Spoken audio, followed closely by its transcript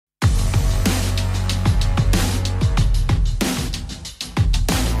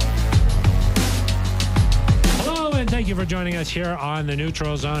for joining us here on the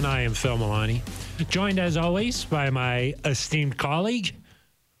Neutral Zone. I am Phil Milani, joined as always by my esteemed colleague,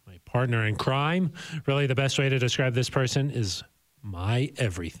 my partner in crime. Really, the best way to describe this person is my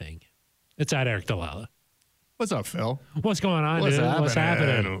everything. It's at Eric Dalala. What's up, Phil? What's going on, What's dude? happening? What's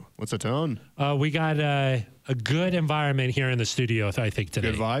happening? What's the tone? We got a good environment here in the studio, I think,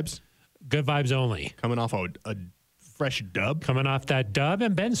 today. Good vibes? Good vibes only. Coming off a fresh dub? Coming off that dub,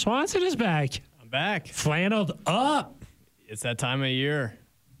 and Ben Swanson is back. I'm back. Flanneled up. It's that time of year.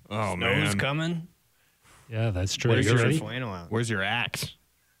 Oh, Snow's man. coming. Yeah, that's true. Where's You your ready? Flannel out. Where's your axe?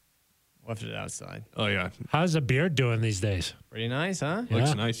 Left it outside. Oh, yeah. How's the beard doing these days? Pretty nice, huh? Yeah.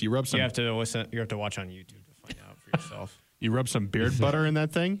 Looks nice. You rub some You have to listen. You have to watch on YouTube to find out for yourself. You rub some beard butter in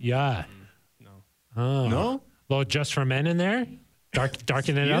that thing? Yeah. No. Oh. No? Little just for men in there?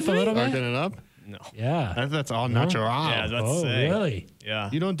 Darken it up a little bit? Darken it up? No. Yeah. That's all natural. Yeah, that's Oh, say. really? Yeah.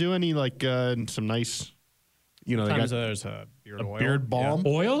 You don't do any, like, some nice, they Sometimes got there's a beard a oil. beard balm?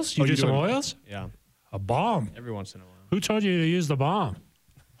 Oils? You Oh, do you some do it. oils? Yeah. A balm. Every once in a while. Who told you to use the balm?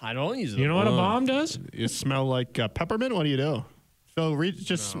 I don't use it. You know what a balm does? You smell like peppermint? What do you do? Phil,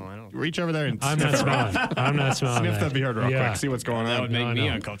 just No, I don't. reach over there and I'm not smelling. I'm not smelling sniff that. that beard real Yeah. quick. See what's going That on. would make me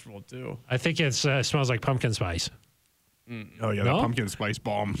no. uncomfortable too. I think it smells like pumpkin spice. Oh, yeah, No? the pumpkin spice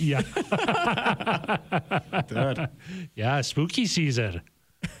balm. Yeah. That- Yeah, spooky season.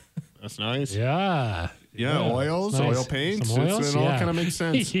 That's nice. Yeah. Yeah, oils, Nice. oil paints. Some oils? It all Yeah. kind of makes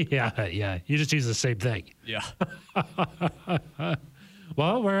sense. yeah. You just use the same thing. Yeah.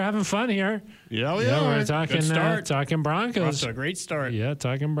 Well, we're having fun here. Yeah, we Yeah, are. we're talking Good start. talking We're off Broncos. to a great start. Yeah,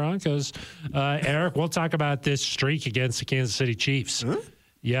 talking Broncos. Eric, we'll talk about this streak against the Kansas City Chiefs. Huh?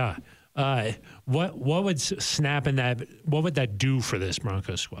 Yeah. What would snapping that? What would that do for this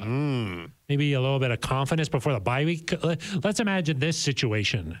Broncos squad? Maybe a little bit of confidence before the bye week. Let's imagine this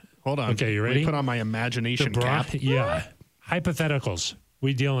situation. Hold on. Okay, you Let me ready? put on my imagination cap. Yeah, hypotheticals.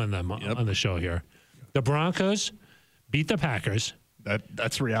 We deal in them on the show here. The Broncos beat the Packers.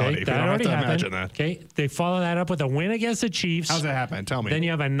 That's reality. Okay, We that don't have already to happened. imagine that. Okay, they follow that up with a win against the Chiefs. How's that happen? Tell me. Then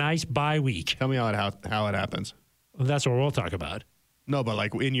you have a nice bye week. Tell me how it happens. Well, that's what we'll talk about. No, but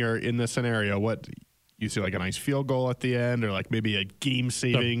like in this scenario, what you see, like a nice field goal at the end, or like maybe a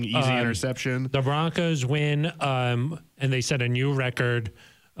game-saving easy interception. The Broncos win, and they set a new record,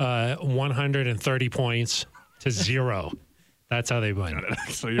 130 points to 0. That's how they win.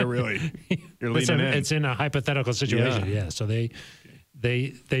 So you're leaning in. It's in a hypothetical situation. Yeah. So they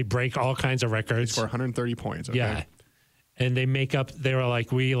break all kinds of records. For 130 points. Okay? Yeah. And they make up. They were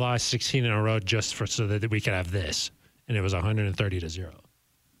like, we lost 16 in a row just so that we could have this, and it was 130 to 0.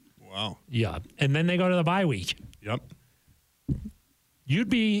 Wow. Yeah. And then they go to the bye week. Yep. You'd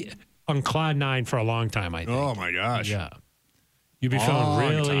be on cloud 9 for a long time, I think. Oh my gosh. Yeah. You'd be feeling Long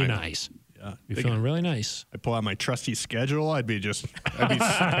really time. nice. Yeah. You'd be feeling really nice. I pull out my trusty schedule. I'd be be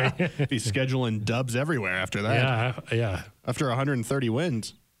scheduling dubs everywhere after that. Yeah. After 130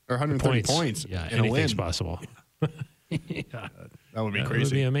 wins or 130 points Yeah. in a win. Anything's possible. Yeah. That would be That would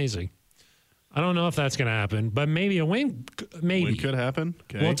crazy. be amazing. I don't know if that's going to happen, but maybe a win. Maybe. Win could happen.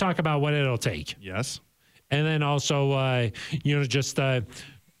 Okay. We'll talk about what it'll take. Yes. And then also, just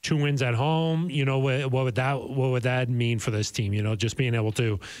 2 wins at home. What would that mean for this team? Just being able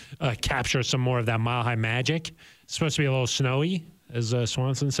to capture some more of that mile high magic. It's supposed to be a little snowy, as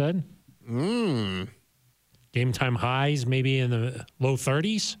Swanson said. Game time highs maybe in the low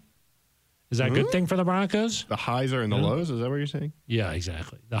 30s. Is that a good thing for the Broncos? The highs are in the lows. Is that what you're saying? Yeah,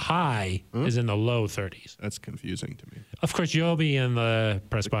 exactly. The high is in the low 30s. That's confusing to me. Of course, you'll be in the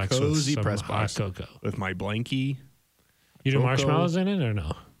press box Cozy with some press hot box cocoa. with my blankie. You do cocoa. marshmallows in it or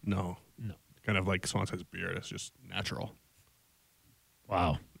no? No. Kind of like Swanson's beard. It's just natural.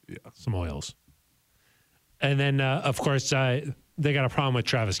 Wow. Yeah. Some oils. And then, of course, they got a problem with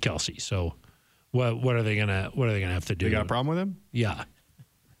Travis Kelce. So, what are they gonna have to do? They got a problem with him? Yeah.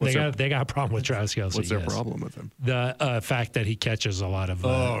 What's They got a problem with Travis Kelce. What's their yes. problem with him? The fact that he catches a lot of.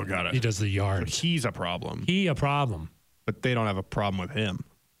 Got it. He does the So yards. he's a problem, He a problem. but they don't have a problem with him.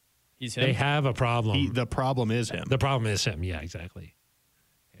 He's him. They have a problem. The problem is him. The problem is him. Yeah, exactly.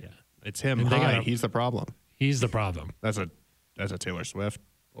 Yeah, It's him. And they Hi, got a- he's the problem. he's the problem. That's a Taylor Swift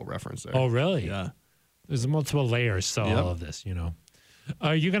little reference there. Oh, really? Yeah. There's multiple layers to Yep. all of this.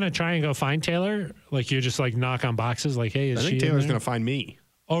 Are you gonna try and go find Taylor? Like you just like knock on boxes? Like, hey, is I she think in Taylor's there? going to find me.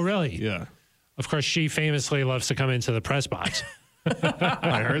 Oh, really? Yeah. Of course, she famously loves to come into the press box.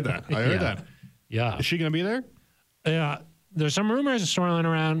 I heard that. I heard that. Yeah. Is she going to be there? Yeah. There's some rumors swirling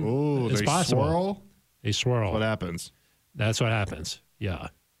around. Oh, It's they possible. swirl? They swirl. What happens? That's what happens. Yeah.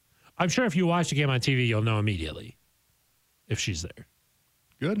 I'm sure if you watch the game on TV, you'll know immediately if she's there.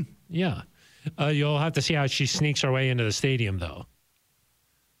 Good. Yeah. You'll have to see how she sneaks her way into the stadium, though.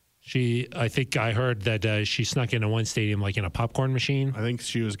 I think I heard that she snuck into one stadium like in a popcorn machine. I think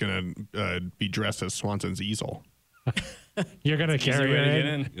she was going to be dressed as Swanson's easel. You're going to carry her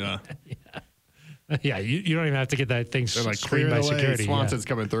in? Yeah. Yeah, you don't even have to get that thing They're like, screened clear by the way, security. Swanson's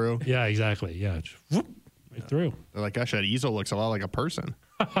coming through. Yeah, exactly. Yeah, just whoop, right through. They're like, gosh, that easel looks a lot like a person.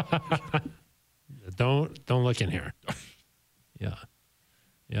 Don't look in here. Yeah,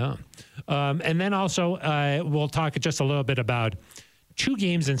 yeah. And then also we'll talk just a little bit about 2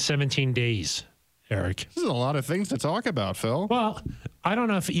 games in 17 days, Eric. This is a lot of things to talk about, Phil. Well, I don't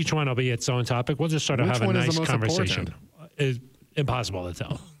know if each one will be its own topic. We'll just sort of Which have a one is the nice most conversation. It's impossible to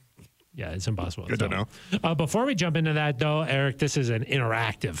tell. Yeah, it's impossible Good to to tell. Before we jump into that, though, Eric, this is an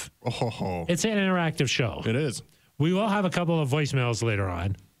interactive. Oh, It's an interactive show. it is. We will have a couple of voicemails later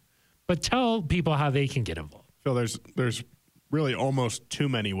on, but tell people how they can get involved. Phil, there's really almost too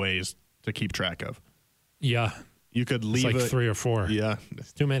many ways to keep track of. Yeah, You could it's leave like 3 or 4. Yeah.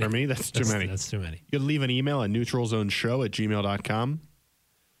 It's too many. For me, that's too many. That's too many. You could leave an email at neutralzoneshow@gmail.com.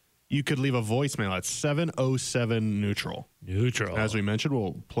 You could leave a voicemail at 707-NEUTRAL. Neutral. As we mentioned,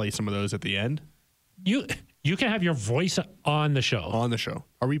 we'll play some of those at the end You can have your voice on the show. on the show.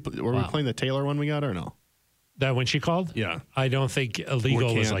 Were we playing the Taylor one we got or no? That when she called? Yeah. I don't think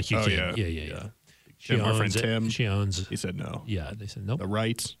illegal was can't. like you Oh, can't. yeah. Yeah. Tim, our friend it. Tim. She owns. He said no. Yeah, they said nope. The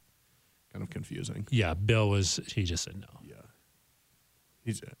rights, kind of confusing. Yeah, Bill he just said no. Yeah.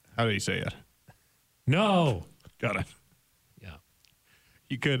 How did he say it? No. Got it. Yeah.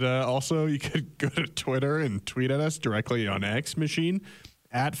 You could you could go to Twitter and tweet at us directly on X machine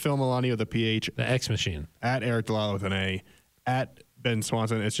at Phil Milani with a PH, The X machine. at Eric Delala with an A, at Ben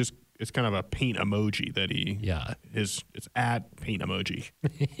Swanson. It's kind of a paint emoji that he it's at paint emoji.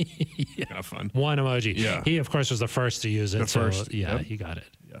 Kind of fun. One emoji. Yeah. He of course was the first to use it. The first, Yeah, yep. he got it.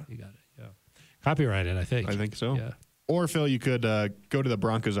 Yeah. He got it. Yeah. Copyrighted, I think. I think so. Yeah. Or Phil, you could go to the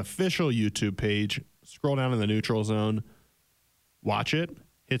Broncos official YouTube page, scroll down in the neutral zone, watch it,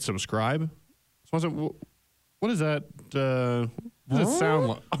 hit subscribe. Swanson, what is that? What does it sound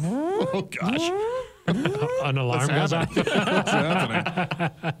like? Oh gosh. An alarm goes off. What's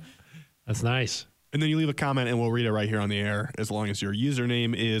happening? That's nice. And then you leave a comment and we'll read it right here on the air as long as your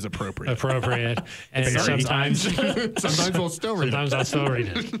username is appropriate. Appropriate. And sometimes Sometimes we'll still read it. sometimes I'll still read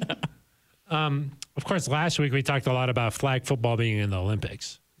it. Of course, last week we talked a lot about flag football being in the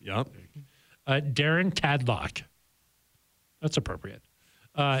Olympics. Yep. Darren Tadlock. That's appropriate.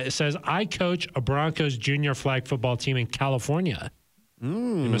 It says, I coach a Broncos junior flag football team in California. They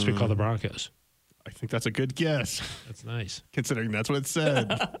must be called the Broncos. I think that's a good guess, That's nice. considering that's what it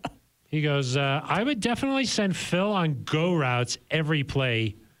said. He goes, I would definitely send Phil on go routes every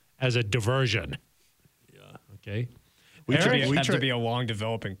play as a diversion. Yeah. Okay. We Eric? Had to be a long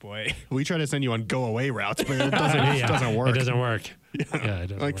developing play. We try to send you on go away routes, but it doesn't work. It doesn't work. Yeah, it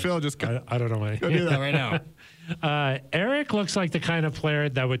doesn't Like work. Phil, just go I don't know why. do that right now. Eric looks like the kind of player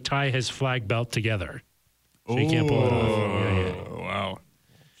that would tie his flag belt together. So he can't pull it off. Oh, wow.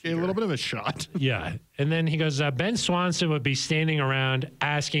 Okay, a little bit of a shot. Yeah. And then he goes, Ben Swanson would be standing around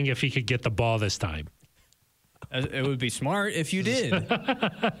asking if he could get the ball this time. It would be smart if you did.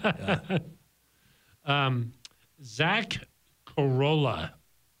 Zach Corolla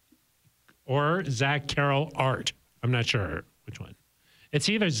or Zach Carroll Art. I'm not sure which one. It's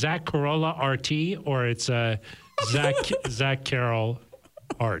either Zach Corolla RT or it's Zach Carroll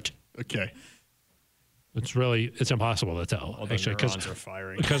Art. Okay. It's impossible to tell, All the actually, neurons are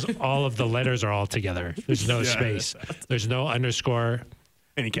firing. because all of the letters are all together. There's no Yeah. space. There's no underscore,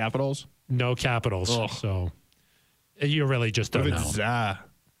 Any capitals? no capitals. Ugh. So you really just What don't if know. it's Za?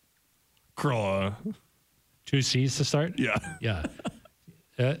 Craw. 2 C's to start? Yeah. Yeah.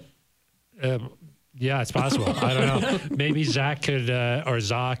 Yeah, it's possible. I don't know. Maybe Zach could, or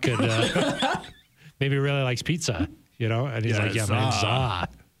Za could, maybe really likes pizza, And he's Yeah, like, yeah, man, Za. Za.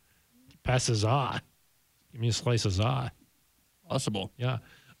 Pass the Za. Give me a slice of Za. Possible. Yeah.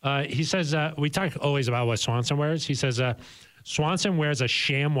 He says, we talk always about what Swanson wears. He says, Swanson wears a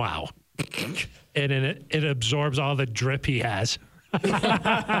ShamWow, and it absorbs all the drip he has.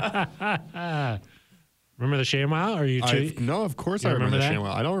 Remember the ShamWow? Are you too? No, of course You I remember the remember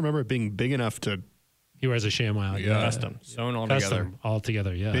that? ShamWow. I don't remember it being big enough to He wears a ShamWow. Yeah. Custom. Sewn all together. Custom, all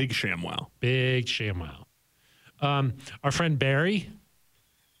together, yeah. big ShamWow. Big ShamWow. Our friend Barry.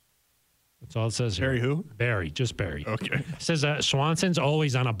 That's all it says here. Barry who? Barry, just Barry. Okay. Says Swanson's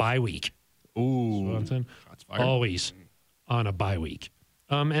always on a bye week. Ooh. Swanson, Shots fired. always on a bye week.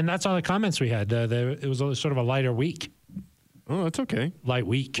 And that's all the comments we had. It was sort of a lighter week. Oh, that's okay. Light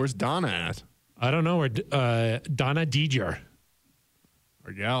week. Where's Donna at? I don't know where Donna Didier.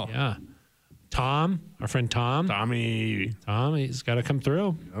 Our gal. Yeah. Tom, our friend Tom. Tommy. Tom, he's got to come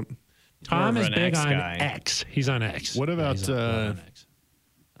through. Yep. Tom More of is an big X on guy. X. He's on X. What about, he's on X.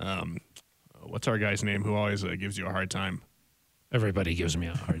 What's our guy's name who always gives you a hard time? Everybody gives me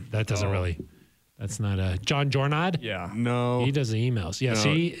a hard. That doesn't really. That's not a John Jornad. Yeah. No. He does the emails. Yeah. No.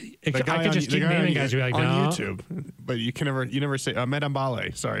 See, I The guy could just keep naming guys. Be like, on no. YouTube, but you never say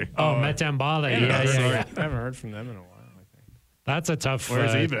Medambale. Sorry. Oh, Metambale. Yeah. I haven't heard from them in a while, I think. That's a tough.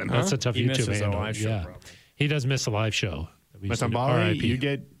 Where's he been, That's huh? a tough He YouTube misses the handle. live show, yeah. probably. He does miss a live show. Metambale,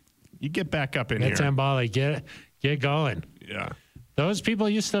 you get back up in here. Metambale, get going. Yeah. Those people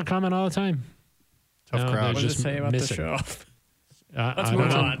used to comment all the time. Tough No, crowd. they're What does it just say about missing. the show? I move don't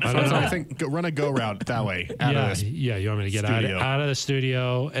know. on. I don't know. I think run a go route that way. Out Yeah, of this yeah. You want me to get studio. out of the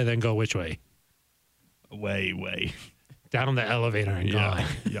studio and then go which way? way. Down the elevator and Yeah, gone.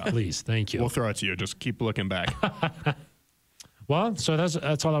 yeah. Please, thank you. We'll throw it to you. Just keep looking back. Well, so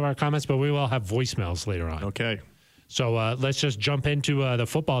that's all of our comments, but we will have voicemails later on. Okay. So let's just jump into the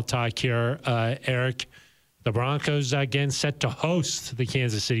football talk here, Eric. The Broncos again set to host the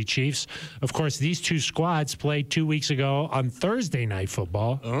Kansas City Chiefs. Of course, these two squads played 2 weeks ago on Thursday Night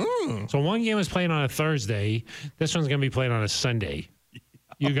Football. Oh. So one game was played on a Thursday. This one's going to be played on a Sunday.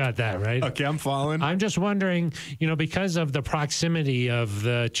 You got that, right? Okay, I'm following. I'm just wondering, because of the proximity of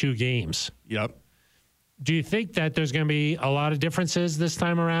the two games, Yep. do you think that there's going to be a lot of differences this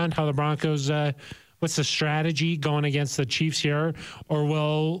time around? How the Broncos, what's the strategy going against the Chiefs here? Or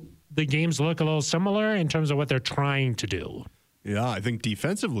will the games look a little similar in terms of what they're trying to do? Yeah, I think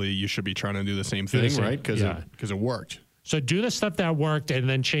defensively you should be trying to do the same Do the thing, same, right? Because yeah. it worked. So do the stuff that worked and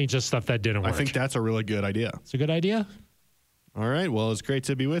then change the stuff that didn't work. I think that's a really good idea. it's a good idea. All right. Well, it's great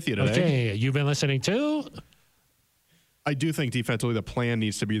to be with you today. Okay, you've been listening to? I do think defensively the plan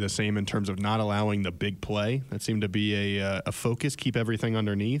needs to be the same in terms of not allowing the big play. That seemed to be a focus. Keep everything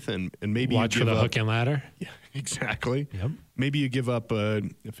underneath, and maybe Watch you for give the up, hook and ladder. Yeah, exactly. Yep. Maybe you give up a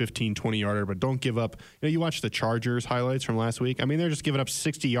 15, 20-yarder, but don't give up. You watch the Chargers highlights from last week. I mean, they're just giving up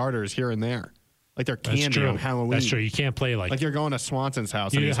 60-yarders here and there. Like they're That's candy true. on Halloween. That's true. You can't play Like you're going to Swanson's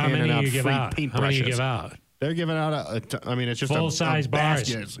house and he's how handing many out you give free out? paintbrushes. How many you give out? They're giving out it's just Full-size bars.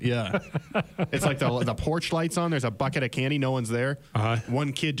 baskets. Yeah. It's like the porch lights on. There's a bucket of candy. No one's there. Uh-huh.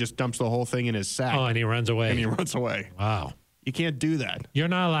 One kid just dumps the whole thing in his sack Oh, and he runs away. and he runs away. Wow. You can't do that. You're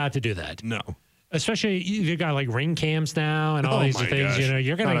not allowed to do that. No. Especially you got like ring cams now and all Oh these my things. gosh.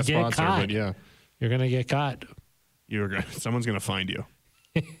 You're going Not to a get sponsor, caught. but yeah. You're going to get caught. Someone's going to find you.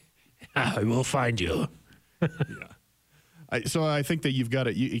 I will find you. So I think that you've got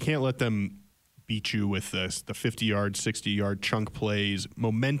to, you can't let them beat you with the 50-yard, 60-yard chunk plays,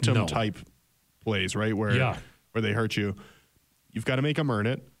 momentum No. type plays, right? Where they hurt you. You've got to make them earn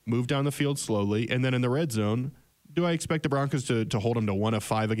it, move down the field slowly, and then in the red zone, do I expect the Broncos to hold them to 1 of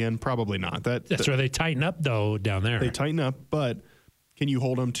 5 again? Probably not. That's where they tighten up, though, down there. They tighten up, but can you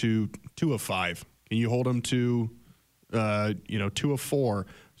hold them to 2 of 5? Can you hold them to 2 of 4?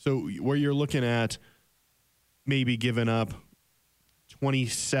 So where you're looking at maybe giving up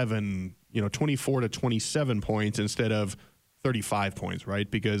 24 to 27 points instead of 35 points, right?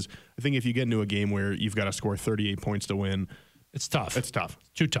 Because I think if you get into a game where you've got to score 38 points to win, it's tough. it's tough.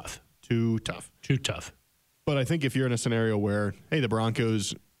 Too tough. Too tough. Too tough. But I think if you're in a scenario where, hey, the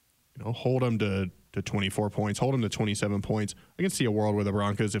Broncos, hold them to 24 points, hold them to 27 points, I can see a world where the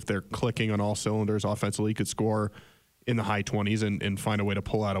Broncos, if they're clicking on all cylinders offensively, could score in the high 20s and find a way to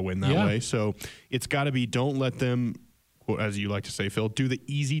pull out a win that way. So it's got to be, don't let them, as you like to say, Phil, do the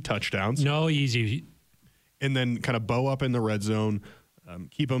easy touchdowns. No easy. And then kind of bow up in the red zone,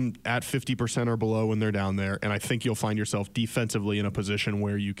 keep them at 50% or below when they're down there. And I think you'll find yourself defensively in a position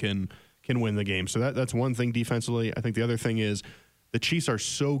where you can win the game. So that's one thing defensively. I think the other thing is the Chiefs are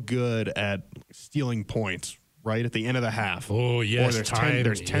so good at stealing points, right, at the end of the half. Oh, yes. Or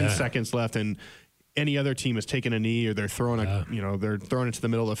there's 10 seconds left, and any other team is taking a knee or they're throwing they're throwing it to the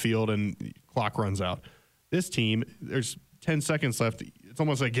middle of the field and clock runs out. This team, there's 10 seconds left. It's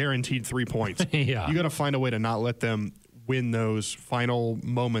almost a guaranteed 3 points. Yeah. You got to find a way to not let them win those final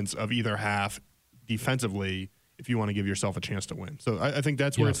moments of either half defensively if you want to give yourself a chance to win. So I think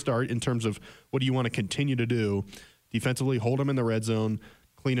that's where it starts in terms of what do you want to continue to do defensively, hold them in the red zone,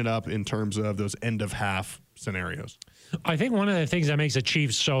 clean it up in terms of those end of half scenarios. I think one of the things that makes the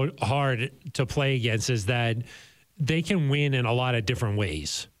Chiefs so hard to play against is that they can win in a lot of different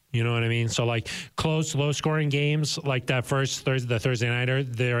ways. You know what I mean? So like close, low-scoring games, like that the Thursday nighter,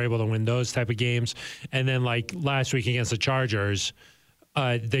 they're able to win those type of games. And then like last week against the Chargers,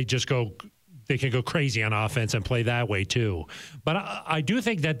 they they can go crazy on offense and play that way too. But I do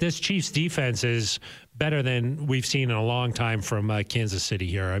think that this Chiefs defense is better than we've seen in a long time from Kansas City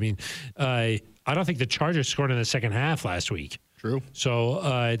here. I mean, I don't think the Chargers scored in the second half last week. True. So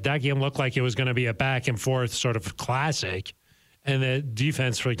that game looked like it was going to be a back and forth sort of classic. And the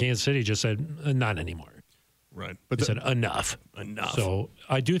defense for Kansas City just said, not anymore. Right. But they said, enough. Enough. So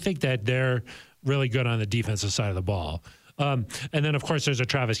I do think that they're really good on the defensive side of the ball. And then, of course, there's a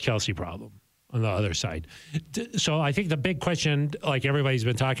Travis Kelce problem on the other side. So I think the big question, like everybody's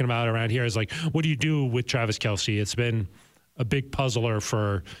been talking about around here, is like, what do you do with Travis Kelce? It's been a big puzzler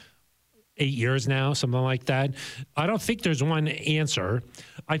for 8 years now, something like that. I don't think there's one answer.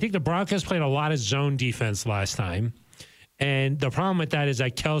 I think the Broncos played a lot of zone defense last time. And the problem with that is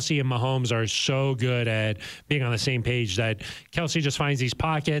that Kelce and Mahomes are so good at being on the same page that Kelce just finds these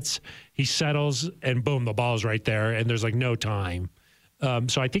pockets, he settles, and boom, the ball's right there, and there's like no time.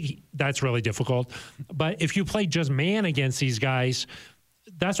 So I think that's really difficult. But if you play just man against these guys,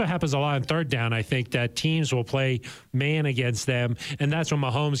 that's what happens a lot on third down. I think that teams will play man against them, and that's when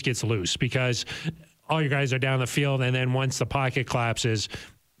Mahomes gets loose because all your guys are down the field, and then once the pocket collapses,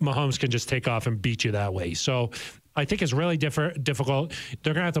 Mahomes can just take off and beat you that way. So I think it's really difficult.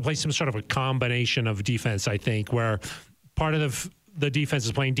 They're going to have to play some sort of a combination of defense, I think, where part of the defense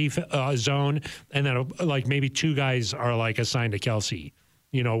is playing zone, and then like maybe two guys are like assigned to Kelce,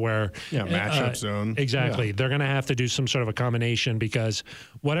 you know, where matchup zone. Exactly. Yeah. They're going to have to do some sort of a combination because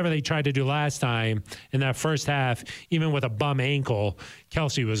whatever they tried to do last time in that first half, even with a bum ankle,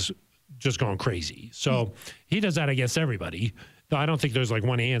 Kelce was just going crazy. So he does that against everybody. I don't think there's like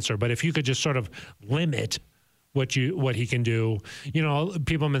one answer, but if you could just sort of limit what he can do, you know,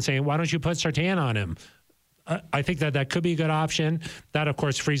 people have been saying, why don't you put Surtain on him? I think that could be a good option. That, of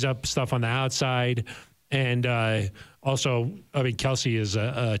course, frees up stuff on the outside. And also, I mean, Kelce is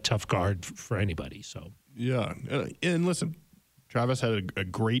a tough guard for anybody. So yeah. And listen, Travis had a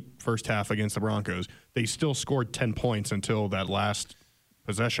great first half against the Broncos. They still scored 10 points until that last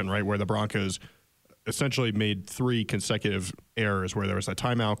possession, right, where the Broncos essentially made 3 consecutive errors where there was a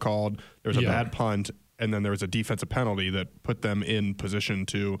timeout called, there was a bad punt, and then there was a defensive penalty that put them in position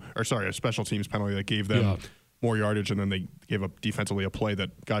to – or sorry, a special teams penalty that gave them more yardage, and then they gave up defensively a play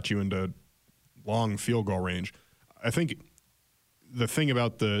that got you into long field goal range. I think the thing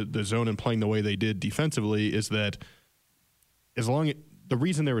about the zone and playing the way they did defensively is that the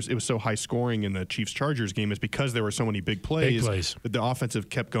reason it was so high scoring in the Chiefs-Chargers game is because there were so many big plays. That the offensive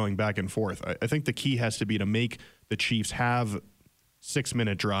kept going back and forth. I think the key has to be to make the Chiefs have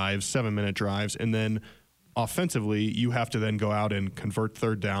 6-minute drives, 7-minute drives, and then offensively you have to then go out and convert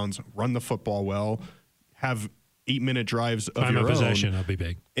third downs, run the football well, have 8-minute drives of time your of own. possession, that'll be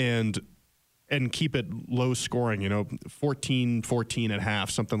big. And keep it low scoring, 14-14 at half,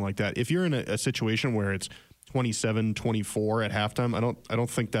 something like that. If you're in a situation where it's 27-24 at halftime, I don't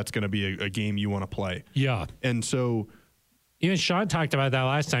think that's going to be a game you want to play. Yeah. And so even Sean talked about that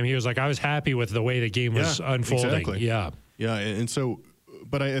last time. He was like, I was happy with the way the game was unfolding. Exactly. Yeah. Yeah. And so,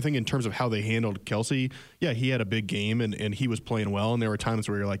 but I think in terms of how they handled Kelce, he had a big game and he was playing well. And there were times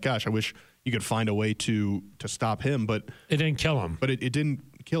where you're like, gosh, I wish you could find a way to stop him. But it didn't kill him. But it didn't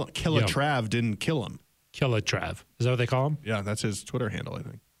kill him. Trav didn't kill him. Kill a Trav. Is that what they call him? Yeah. That's his Twitter handle, I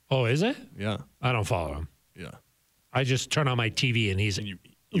think. Oh, is it? Yeah. I don't follow him. Yeah. I just turn on my TV and he's you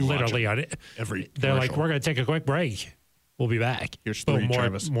literally on it. They're like, we're going to take a quick break. We'll be back. Here's more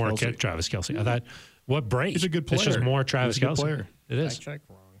Travis Kelce. Travis Kelce. I thought, what break? He's a good player. It's just more Travis Kelce. Player. It is. I check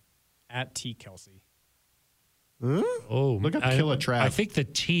wrong. At T Kelce. Huh? Oh, look up Killer Trav. I think the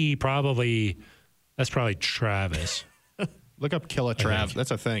T that's probably Travis. Look up Killer Trav.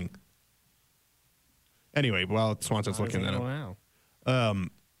 That's a thing. Anyway, while Swanson's looking that up.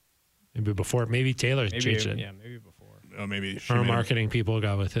 Maybe Taylor changed it. Yeah, maybe before. Oh, maybe our marketing people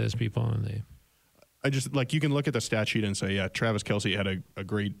got with his people, and they. I just you can look at the stat sheet and say, Travis Kelce had a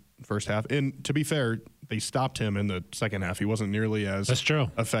great first half. And to be fair, they stopped him in the second half. He wasn't nearly as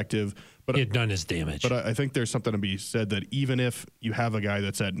effective. But he had done his damage. But I think there's something to be said that even if you have a guy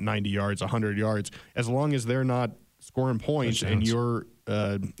that's at 90 yards, 100 yards, as long as they're not scoring points and you're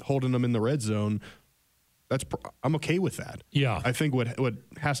holding them in the red zone, I'm okay with that. Yeah. I think what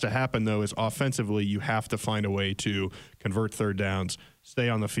has to happen, though, is offensively you have to find a way to convert third downs, stay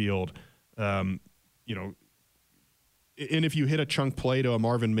on the field. And if you hit a chunk play to a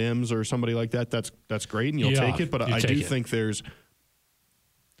Marvin Mims or somebody like that, that's great, and you'll take it. But I do think there's,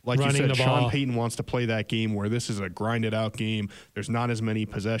 like running you said, Sean Payton wants to play that game where this is a grinded-out game. There's not as many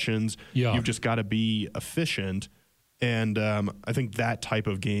possessions. Yeah. You've just got to be efficient. And I think that type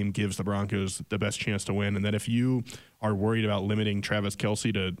of game gives the Broncos the best chance to win. And that if you are worried about limiting Travis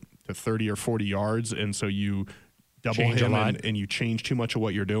Kelce to to 30 or 40 yards, and so you double Change a him lot. and you change too much of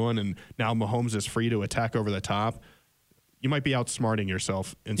what you're doing, and now Mahomes is free to attack over the top. You might be outsmarting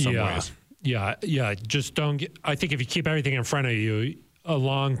yourself in some ways. Yeah. Just don't get. I think if you keep everything in front of you,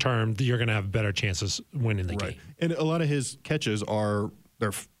 long term, you're going to have better chances winning the game. And a lot of his catches are they're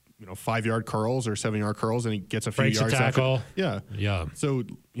 5-yard curls or 7-yard curls, and he gets a few Breaks yards a tackle. after. Yeah. So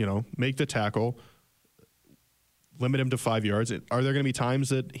make the tackle. Limit him to 5 yards. Are there going to be times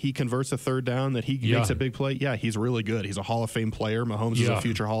that he converts a third down, that he makes a big play? Yeah, he's really good. He's a Hall of Fame player. Mahomes is a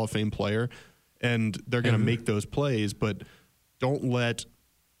future Hall of Fame player. And they're going to make those plays, but don't let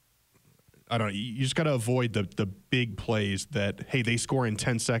 – I don't know. You just got to avoid the big plays that, hey, they score in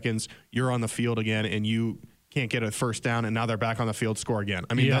 10 seconds, you're on the field again, and you can't get a first down, and now they're back on the field, score again.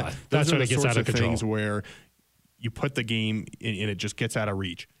 I mean, that's those are when the it gets sorts out of control. things where you put the game and it just gets out of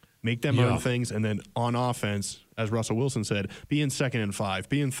reach. Make them earn things, and then on offense, as Russell Wilson said, be in 2nd and 5,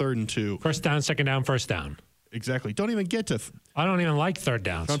 be in 3rd and 2. First down, second down, first down. Exactly. Don't even get to I don't even like third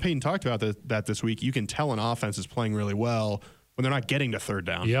downs. Sean Payton talked about that this week. You can tell an offense is playing really well when they're not getting to third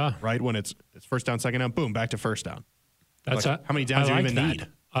down. Yeah. Right? When it's first down, second down, boom, back to first down. That's how many downs do you even need?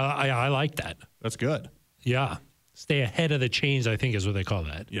 I like that. That's good. Yeah. Stay ahead of the chains, I think is what they call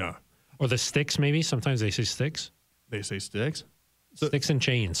that. Yeah. Or the sticks, maybe. Sometimes they say sticks. They say sticks. Sticks and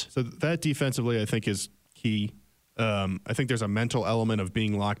chains. So that defensively, I think, is key. I think there's a mental element of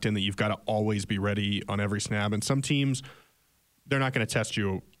being locked in that you've got to always be ready on every snap. And some teams, they're not going to test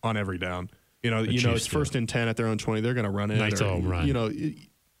you on every down. It's 1st and 10 at their own 20. They're going to run it. Nice little run.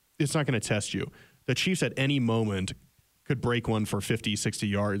 It's not going to test you. The Chiefs at any moment could break one for 50, 60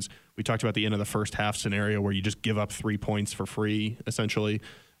 yards. We talked about the end of the first half scenario where you just give up 3 points for free, essentially.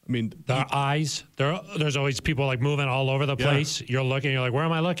 I mean, their eyes, there's always people like moving all over the place. You're looking, you're like, where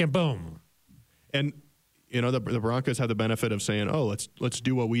am I looking? Boom. And the Broncos have the benefit of saying, "Oh, let's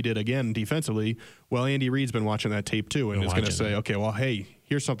do what we did again defensively." Well, Andy Reid's been watching that tape too, and is going to say, "Okay, well, hey,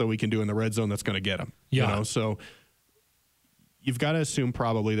 here's something we can do in the red zone that's going to get them." Yeah. So you've got to assume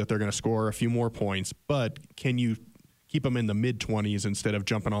probably that they're going to score a few more points, but can you keep them in the mid-20s instead of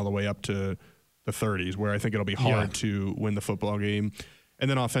jumping all the way up to the 30s, where I think it'll be hard to win the football game. And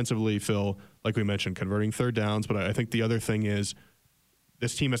then offensively, Phil, like we mentioned, converting third downs, but I think the other thing is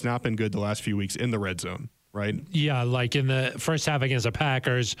this team has not been good the last few weeks in the red zone. Right? Yeah, like in the first half against the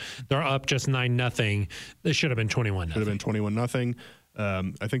Packers, they're up just 9-0. They should have been 21-0. Should have been 21-0.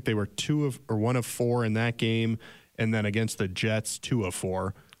 I think they were 1 of 4 in that game, and then against the Jets, 2 of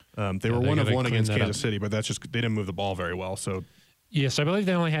 4. They were 1 of 1 against Kansas City, but that's just they didn't move the ball very well. So yes, I believe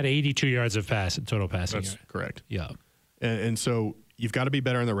they only had 82 yards of total passing. That's correct. Yeah, and so you've got to be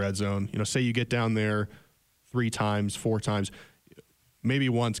better in the red zone. Say you get down there 3 times, 4 times. Maybe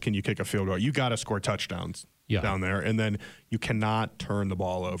once can you kick a field goal. You got to score touchdowns down there, and then you cannot turn the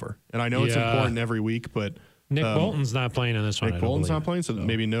ball over. And I know it's important every week, but Nick Bolton's not playing in this one. Nick Bolton's not playing, so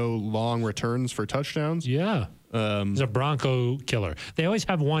maybe no long returns for touchdowns. Yeah, he's a Bronco killer. They always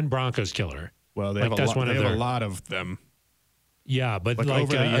have one Broncos killer. Well, they have a lot of them. Yeah, but like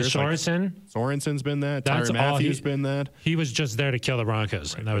over the years, Sorensen. Sorensen's been that. Tyrann Mathieu's been that. He was just there to kill the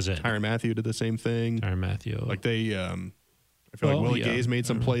Broncos, and that was it. Tyrann Mathieu did the same thing. Tyrann Mathieu. Like they, I feel like Willie Gay's made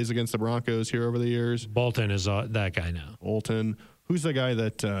some plays against the Broncos here over the years. Bolton is that guy now. Bolton. Who's the guy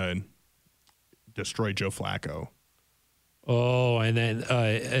that destroyed Joe Flacco? Oh, and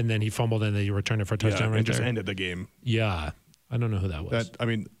then he fumbled and then he returned it for a touchdown and just ended the game. Yeah. I don't know who that was.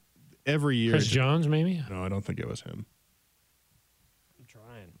 Every year. Chris Jones, maybe? No, I don't think it was him.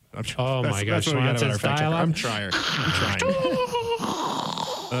 I'm trying. Oh, my gosh. I'm trying.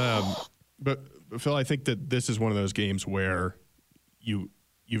 But, Phil, I think that this is one of those games where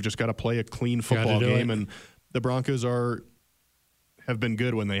you've just got to play a clean football game, and the Broncos have been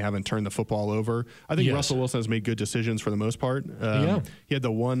good when they haven't turned the football over. I think Russell Wilson has made good decisions for the most part. He had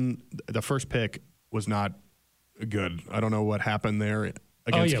the first pick was not good. I don't know what happened there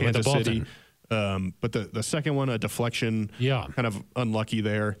against Kansas City. But the second one, a deflection, kind of unlucky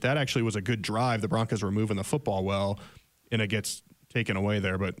there. That actually was a good drive. The Broncos were moving the football well, and it gets taken away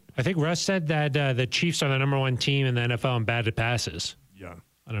there. But I think Russ said that the Chiefs are the number 1 team in the NFL in batted passes. Yeah.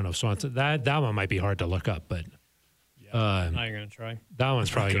 I don't know if Swanson, that one might be hard to look up, but now you're going to try. That one's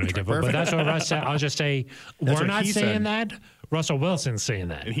probably going to be difficult. But that's what Russ said. I'll just say we're not saying that. Russell Wilson's saying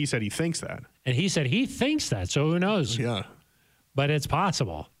that. And he said he thinks that. And he said he thinks that. So who knows? Yeah. But it's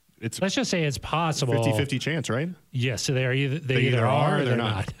possible. Let's just say it's possible. 50-50 chance, right? Yes. So they either are or they're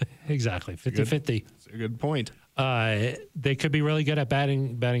not. Exactly. 50-50. That's a good point. They could be really good at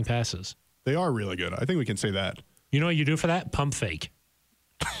batting passes. They are really good. I think we can say that. You know what you do for that? Pump fake.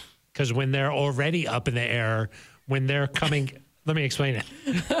 Because when they're already up in the air, when they're coming Let me explain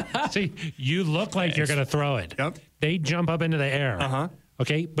it. See, you look like you're going to throw it. Yep. They jump up into the air. Uh-huh.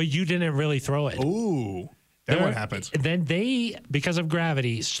 Okay, but you didn't really throw it. Ooh. Then what happens? Then they, because of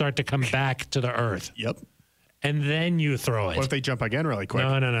gravity, start to come back to the earth. Yep. And then you throw it. What if they jump again really quick?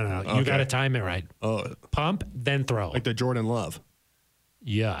 No. Okay. You got to time it right. Oh, Pump, then throw. like the Jordan Love.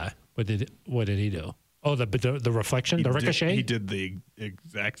 Yeah. What did he do? Oh, the reflection, the ricochet? He did the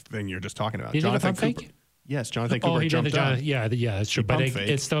exact thing you're just talking about. He did a Jonathan pump Cooper. fake? Yes, Jonathan Cooper he jumped did the out. Yeah, that's true. He But pump faked.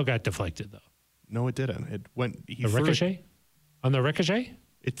 it still got deflected, though. No, it didn't. It went. He The threw ricochet? On the ricochet?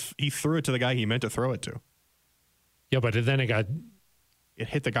 He threw it to the guy he meant to throw it to. Yeah, but then it got... It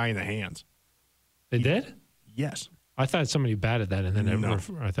hit the guy in the hands. They did? Yes. I thought somebody batted that, and then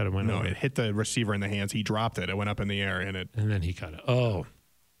I thought it went No, over. it hit the receiver in the hands. He dropped it. It went up in the air, and then he caught it. Oh,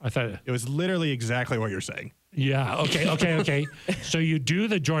 I thought... it was literally exactly what you're saying. Yeah, okay. So you do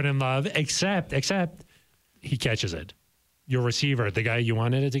the Jordan Love, except he catches it. Your receiver, the guy you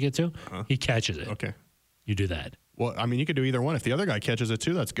wanted it to get to, he catches it. Okay. You do that. Well, I mean, you could do either one. If the other guy catches it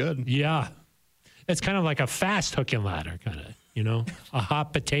too, that's good. Yeah. It's kind of like a fast hook and ladder, kind of, a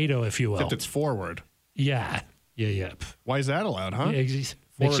hot potato, if you will. Except it's forward. Yeah. Why is that allowed, huh? Yeah, makes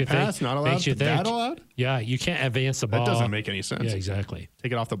Forward pass, not allowed? Makes you think. That allowed? Yeah, you can't advance the ball. That doesn't make any sense. Yeah, exactly.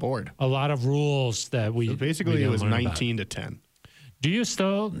 Take it off the board. A lot of rules that we... So basically, we it was learn about. 19 to 10. Do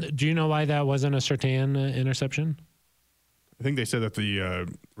you know why that wasn't a Surtain interception? I think they said that the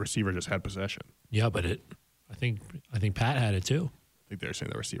receiver just had possession. Yeah, but I think Pat had it too. I think they're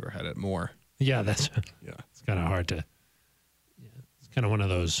saying the receiver had it more. Yeah, it's kind of hard to. Yeah, it's kind of one of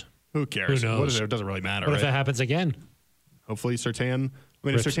those. Who cares? Who knows? What is it? It doesn't really matter. What right? if it happens again? Hopefully, Surtain. I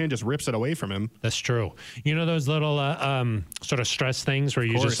mean, if Surtain just rips it away from him. That's true. You know those little sort of stress things where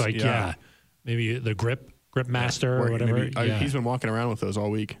you just like, maybe the grip master or whatever. Maybe, he's been walking around with those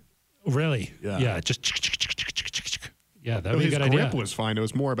all week. Really? Yeah. Just. Yeah, that would be a good his idea. grip was fine. It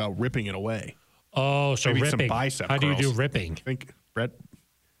was more about ripping it away. Oh, so maybe ripping. Some bicep How do you curls. do ripping? I think Brett.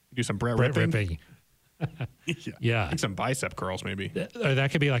 You do some Brett ripping. Yeah. I think some bicep curls maybe. Or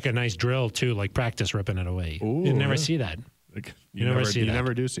that could be like a nice drill too, like practice ripping it away. Ooh, you never see that. Like, you never see that. You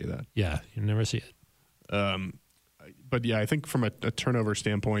never do see that. Yeah, you never see it. But yeah, I think from a turnover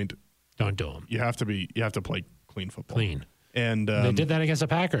standpoint, don't do them. You have to play clean football. Clean. And they did that against the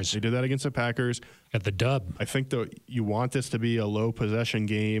Packers. They did that against the Packers. Got the dub. I think though you want this to be a low possession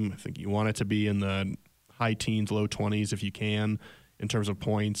game. I think you want it to be in the high teens, low 20s if you can in terms of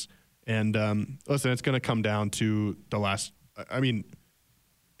points. And listen, it's going to come down to the last. I mean,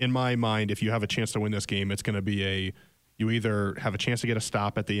 in my mind, if you have a chance to win this game, it's going to be you either have a chance to get a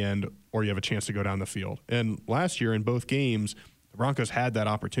stop at the end or you have a chance to go down the field. And last year in both games, the Broncos had that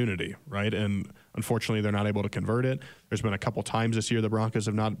opportunity, right? And unfortunately, they're not able to convert it. There's been a couple times this year the Broncos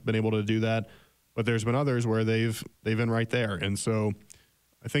have not been able to do that, but there's been others where they've been right there. And so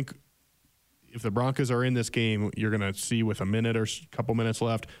I think if the Broncos are in this game, you're going to see with a minute or a couple minutes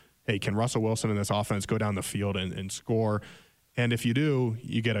left, hey, can Russell Wilson and this offense go down the field and score? And if you do,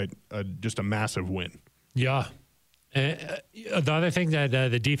 you get just a massive win. Yeah. The other thing that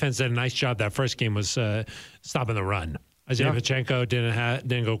the defense did a nice job that first game was stopping the run. Isaiah Pacheco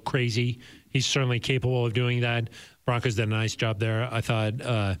didn't go crazy. He's certainly capable of doing that. Broncos did a nice job there. I thought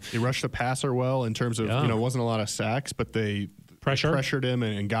they rushed the passer well in terms of it wasn't a lot of sacks, but they pressured him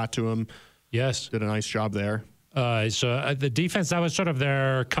and got to him. Yes, did a nice job there. So the defense, that was sort of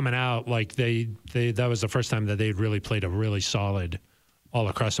their coming out. Like that was the first time that they'd really played a really solid, all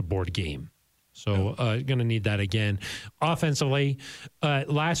across the board game. So going to need that again. Offensively,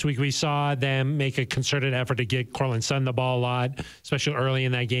 last week we saw them make a concerted effort to get Cortland Sutton the ball a lot, especially early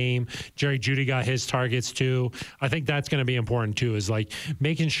in that game. Jerry Jeudy got his targets too. I think that's going to be important too, is like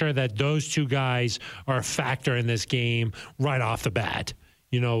making sure that those two guys are a factor in this game right off the bat.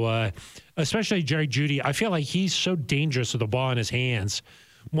 Especially Jerry Jeudy. I feel like he's so dangerous with the ball in his hands.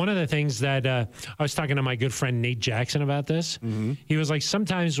 One of the things that I was talking to my good friend Nate Jackson about this, he was like,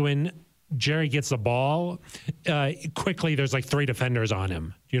 sometimes when Jerry gets the ball, quickly there's like 3 defenders on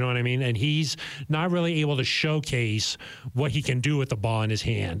him. You know what I mean? And he's not really able to showcase what he can do with the ball in his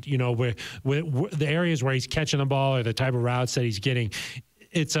hand. Where the areas where he's catching the ball or the type of routes that he's getting,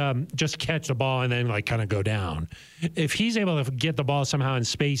 it's just catch the ball and then like kind of go down. If he's able to get the ball somehow in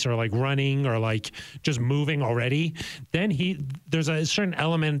space or like running or like just moving already, then there's a certain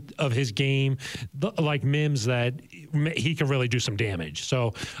element of his game like Mims that he can really do some damage.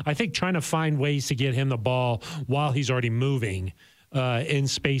 So I think trying to find ways to get him the ball while he's already moving in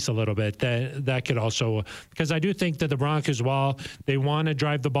space a little bit. That could also, because I do think that the Broncos, while they want to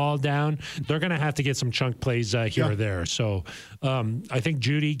drive the ball down, they're going to have to get some chunk plays here or there. So I think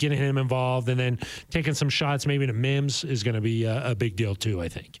Judy getting him involved and then taking some shots maybe to Mims is going to be a big deal too, I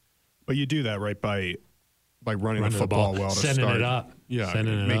think. But you do that right by running the football well to sending start. It up. Yeah,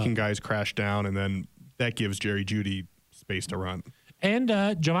 making guys crash down, and then that gives Jerry Jeudy space to run. And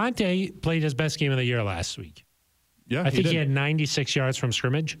Javonte played his best game of the year last week. Yeah, I think he had 96 yards from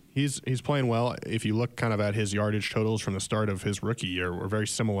scrimmage. He's playing well. If you look kind of at his yardage totals from the start of his rookie year, we're very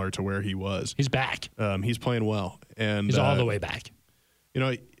similar to where he was. He's back. He's playing well, and he's all the way back. You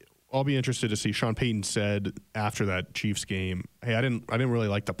know, I'll be interested to see. Sean Payton said after that Chiefs game, "Hey, I didn't really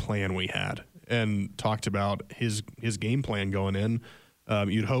like the plan we had," and talked about his game plan going in.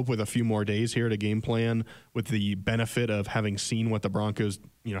 You'd hope with a few more days here to game plan, with the benefit of having seen what the Broncos,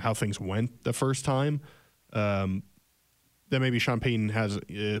 how things went the first time. That maybe Sean Payton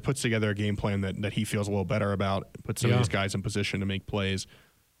puts together a game plan that he feels a little better about, puts some of these guys in position to make plays.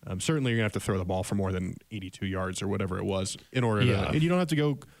 Certainly, you're going to have to throw the ball for more than 82 yards or whatever it was in order to. And you don't have to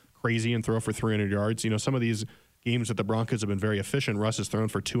go crazy and throw for 300 yards. Some of these games that the Broncos have been very efficient. Russ has thrown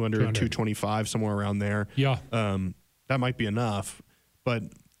for 200, 225, somewhere around there. Yeah. That might be enough. But,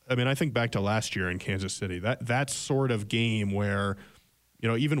 I mean, I think back to last year in Kansas City. That sort of game where,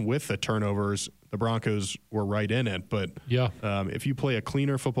 even with the turnovers, the Broncos were right in it. But if you play a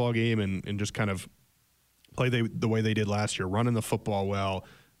cleaner football game and just kind of play the way they did last year, running the football well,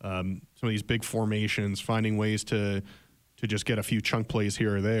 some of these big formations, finding ways to just get a few chunk plays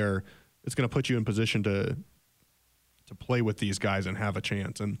here or there, it's going to put you in position to play with these guys and have a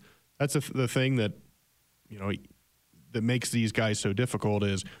chance. And that's the thing that, that makes these guys so difficult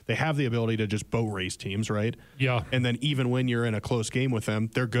is they have the ability to just boat race teams, right? Yeah. And then even when you're in a close game with them,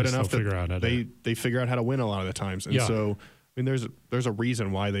 they're good enough that they figure out how to win a lot of the times. And so, I mean, there's a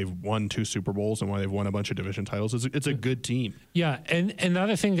reason why they've won 2 Super Bowls and why they've won a bunch of division titles. It's a good team. Yeah, and the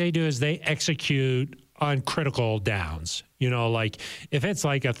other thing they do is they execute on critical downs. Like if it's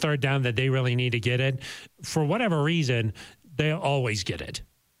like a third down that they really need to get it, for whatever reason, they always get it.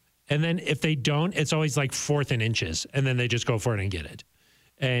 And then if they don't, it's always like 4th and inches, and then they just go for it and get it.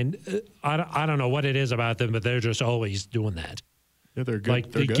 And I don't know what it is about them, but they're just always doing that. Yeah, they're good.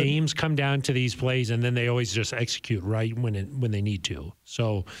 Like the games come down to these plays, and then they always just execute right when they need to.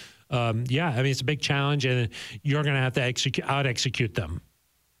 So, I mean, it's a big challenge, and you're going to have to out-execute them.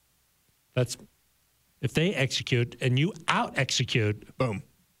 That's if they execute and you out-execute, boom,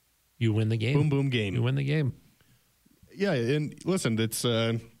 you win the game. Boom, boom, game. You win the game. Yeah, and listen, it's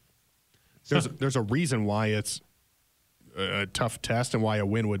there's a reason why it's a tough test and why a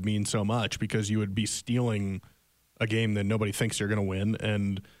win would mean so much, because you would be stealing a game that nobody thinks you're going to win,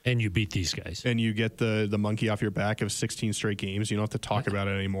 and you beat these guys, and you get the monkey off your back of 16 straight games. You don't have to talk about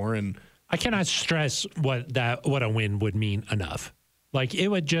it anymore. And I cannot stress what a win would mean enough. Like it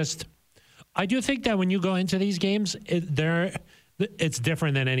would just. I do think that when you go into these games, it's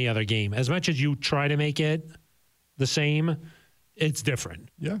different than any other game. As much as you try to make it the same, it's different.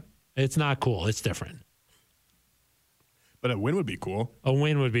 Yeah, it's not cool. It's different. But a win would be cool. A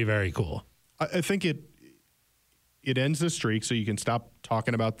win would be very cool. I think it ends the streak, so you can stop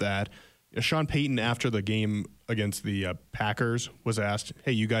talking about that. Sean Payton, after the game against the Packers, was asked,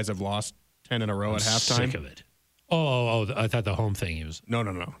 "Hey, you guys have lost 10 in a row at halftime." Sick of it. Oh! I thought the home thing. He was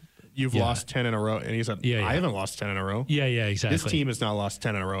no. You've lost 10 in a row, and he said, "I haven't lost 10 in a row." Yeah, exactly. This team has not lost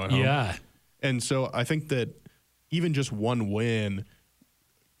 10 in a row at home. Yeah, and so I think that even just one win,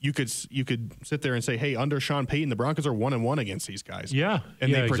 you could sit there and say, "Hey, under Sean Payton, the Broncos are 1-1 against these guys." Yeah,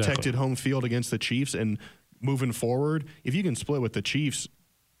 and they protected home field against the Chiefs. And moving forward, if you can split with the Chiefs,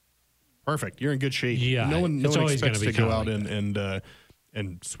 perfect. You're in good shape. Yeah, no one expects to go out like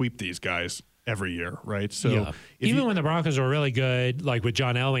and sweep these guys every year, right? So even when the Broncos were really good, like with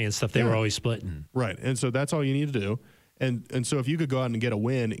John Elway and stuff, they were always splitting. Right, and so that's all you need to do. And so if you could go out and get a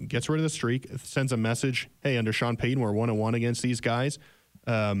win, it gets rid of the streak, sends a message, hey, under Sean Payton, we're 1-1 against these guys.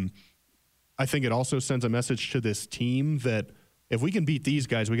 I think it also sends a message to this team that if we can beat these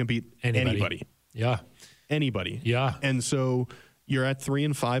guys, we can beat anybody. Yeah. Anybody. Yeah. And so you're at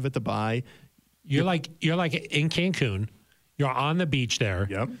 3-5 at the bye. You're like in Cancun. You're on the beach there.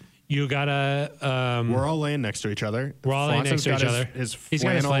 Yep. You gotta. We're all laying next to each other. We're all laying next to each other. He's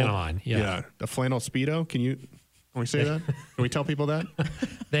got his flannel on. Yeah. The flannel Speedo. Can we say that? Can we tell people that?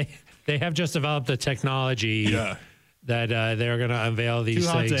 They have just developed the technology that they're going to unveil these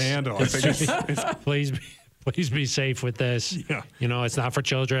Too things. hot to handle. I think Please be safe with this. Yeah. It's not for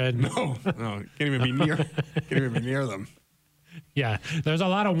children. No. Can't even be near them. Yeah. There's a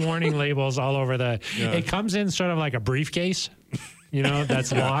lot of warning labels all over It comes in sort of like a briefcase. you know,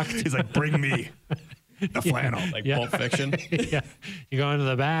 that's locked. He's like, bring me the flannel. Like Yeah. Pulp Fiction. Yeah. You go into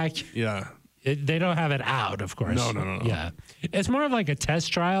the back. Yeah. They don't have it out, of course. No. Yeah. It's more of like a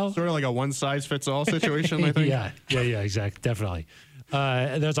test trial. Sort of like a one-size-fits-all situation, I think. Yeah, exactly. Definitely.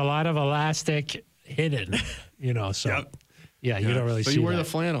 There's a lot of elastic hidden, you know, so Yep. yeah, you don't really so see you wear that. the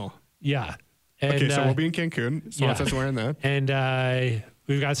flannel. Yeah. And, Okay, so we'll be in Cancun. Swansett's wearing that. And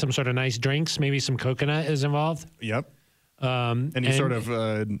we've got some sort of nice drinks. Maybe some coconut is involved. Yep. Any and- sort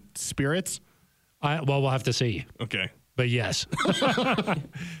of spirits? Well, we'll have to see. Okay. But yes.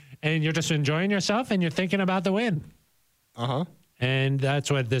 And you're just enjoying yourself and you're thinking about the win. Uh-huh. And that's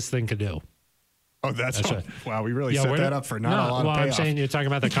what this thing could do. Oh, that's right. Wow, we really Yeah, set we're- that up for not a lot well, of I'm payoff. saying you're talking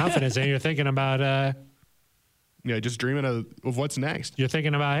about the confidence and you're thinking about Yeah, just dreaming of what's next.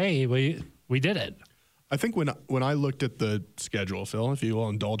 hey, we did it. I think when I looked at the schedule, Phil, if you will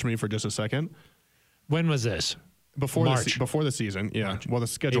indulge me for just a second, When was this? before March. before the season, yeah. Well, the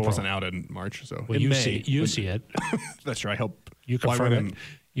schedule April. wasn't out in March, so Well, in you May. see it. That's right. I help. You well, I confirm went it.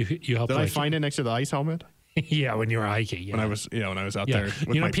 You helped. Did I like- find it next to the ice helmet Yeah, when you were hiking. Yeah. when I was out Yeah. there with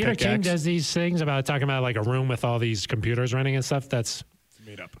You know, my Peter King pickaxe? does these things about talking about like a room with all these computers running and stuff. That's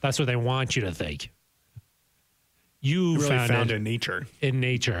made up. That's what they want you to think. You Really found found it in nature in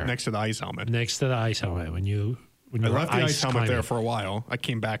nature next to the ice helmet. next to the ice helmet when you I were left the ice helmet climbing. there for a while. I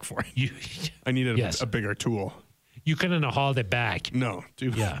came back for it. You I needed Yes. a bigger tool. you couldn't have hauled it back. No,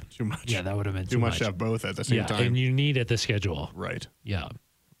 too much. Yeah, that would have been too much to have both at the same Yeah, time. and you needed the schedule. Right. Yeah.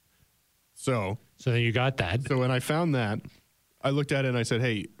 So So then you got that. when I found that, I looked at it and I said,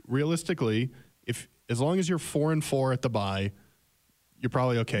 "Hey, realistically, as long as you're 4-4 at the bye, you're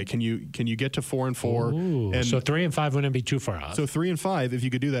probably okay. Can you get to 4-4? Ooh, And so 3 and 5 wouldn't be too far off. so 3-5, if you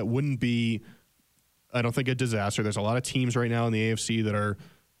could do that, wouldn't be, I don't think, a disaster. There's a lot of teams right now in the AFC that are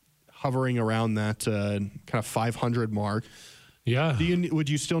hovering around that kind of 500 mark. yeah. Would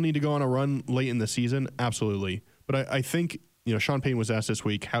you still need to go on a run late in the season? Absolutely. But I think, Sean Payton was asked this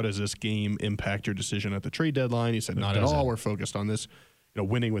week, how does this game impact your decision at the trade deadline? He said, not at all. We're focused on this,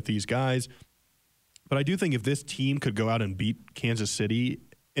 winning with these guys. But I do think if this team could go out and beat Kansas City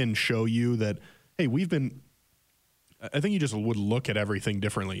and show you that, hey, I think you just would look at everything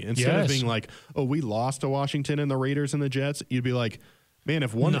differently. Instead of Yes. being like, oh, we lost to Washington and the Raiders and the Jets, you'd be like, man,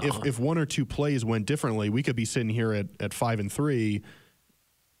 if one or two plays went differently, we could be sitting here at 5-3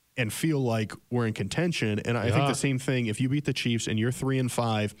 and feel like we're in contention. And I think the same thing, if you beat the Chiefs and you're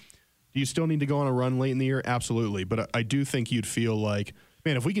 3-5, do you still need to go on a run late in the year? Absolutely. But I do think you'd feel like,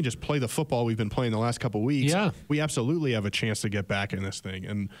 man, if we can just play the football we've been playing the last couple of weeks, we absolutely have a chance to get back in this thing.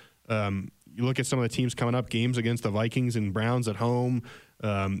 And you look at some of the teams coming up, games against the Vikings and Browns at home,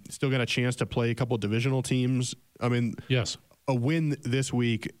 still got a chance to play a couple of divisional teams. I mean, Yes. a win this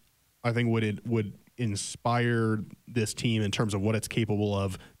week, I think would inspire this team in terms of what it's capable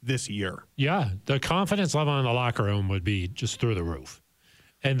of this year. Yeah, the confidence level in the locker room would be just through the roof.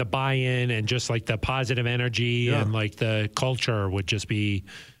 And the buy-in and just like the positive energy and like the culture would just be,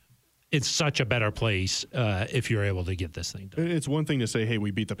 it's such a better place if you're able to get this thing done. It's one thing to say, hey,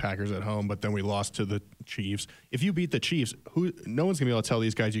 we beat the Packers at home, but then we lost to the Chiefs. If you beat the Chiefs, no one's going to be able to tell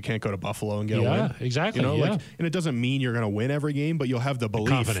these guys you can't go to Buffalo and get a win. Yeah, exactly. And it doesn't mean you're going to win every game, but you'll have the belief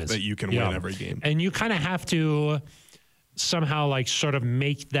Confidence. that you can win every game. And you kind of have to somehow like sort of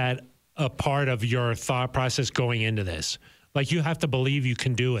make that a part of your thought process going into this. Like you have to believe you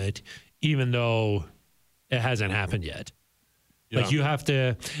can do it, even though it hasn't happened yet. Yeah. Like you have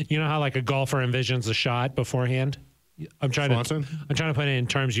to, how like a golfer envisions a shot beforehand. I'm trying to put it in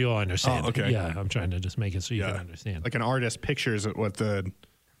terms you'll understand. Oh, okay. Yeah, I'm trying to just make it so you can understand. Like an artist pictures what the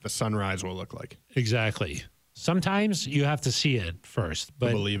sunrise will look like. Exactly. Sometimes you have to see it first,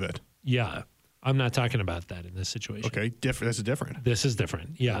 but Believe it. yeah, I'm not talking about that in this situation. Okay, this is different. This is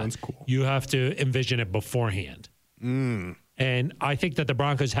different. Yeah. That one's cool. You have to envision it beforehand. And I think that the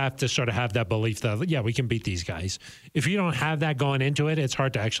Broncos have to sort of have that belief that, we can beat these guys. If you don't have that going into it, it's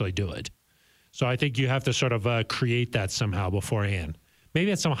hard to actually do it. So I think you have to sort of create that somehow beforehand.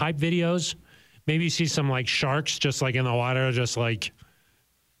 Maybe it's some hype videos. Maybe you see some like sharks just like in the water, just like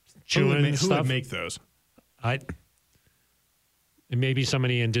chewing Who stuff. would make those? Maybe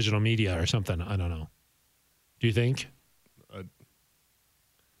somebody in digital media or something. I don't know. Do you think?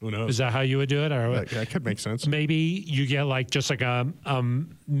 Who knows? Is that how you would do it? Or That could make sense. maybe you get like just like a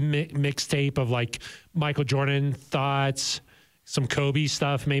mixtape of like Michael Jordan thoughts, some Kobe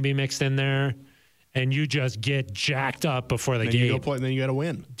stuff maybe mixed in there, and you just get jacked up before the Then game. you go play, then you got to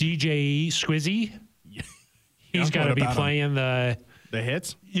win. DJ Squizzy, he's got to what be about him? playing the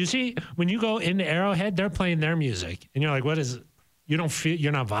hits. You see, when you go into Arrowhead, they're playing their music, and you're like, "What is?" You don't feel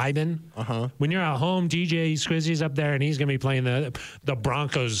you're not vibing. When you're at home, DJ Squizzy's up there and he's gonna be playing the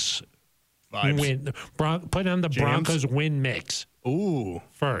Broncos Vibes. win. Put on the Broncos win mix Ooh.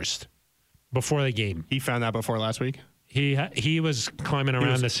 first before the game. He found that before last week? He was climbing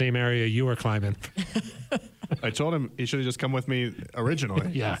around the same area you were climbing. I told him he should have just come with me originally.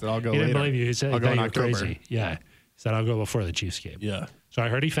 Yeah. He said, I'll go he later. didn't believe you. He said I'll go in you were October. crazy. Yeah. He said, I'll go before the Chiefs game. Yeah. So I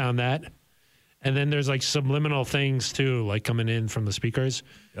heard he found that. And then there's like subliminal things too, like coming in from the speakers.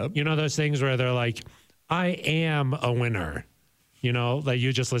 Yep. You know those things where they're like, I am a winner. You know, that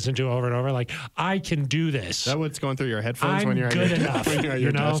you just listen to over and over. Like, I can do this. Is that what's going through your headphones I'm when you're at good your, enough. when you're at You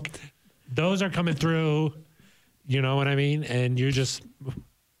your know, desk? those are coming through. You know what I mean? And you just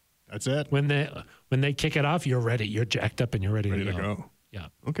That's it. when they kick it off, you're ready. You're jacked up and you're ready Ready to to go. go. Yeah,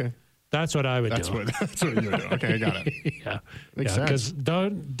 Okay. that's what I would That's do. what you would do. Okay, I got it. Yeah, Makes because sense.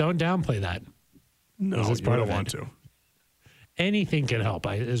 don't downplay that. No, This is you part don't of want it. to. Anything can help.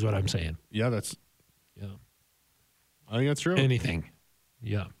 Is what I'm saying. Yeah, that's. Yeah, I think that's true. anything.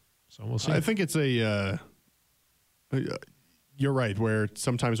 Yeah. So we'll see. I think it's a. You're right. Where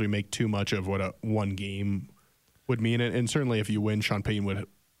sometimes we make too much of what a one game would mean, and certainly if you win, Sean Payton would.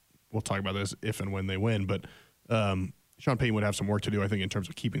 We'll talk about this if and when they win, but Sean Payton would have some work to do, I think, in terms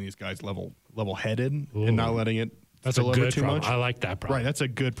of keeping these guys level headed and not letting it. That's a spill over good too problem. much. I like that problem. Right, that's a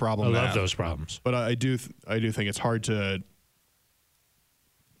good problem. I to love have. those problems. But I do think it's hard to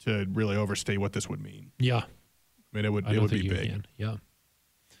really overstate what this would mean. Yeah. I mean, it would I don't be think you big. can. Yeah.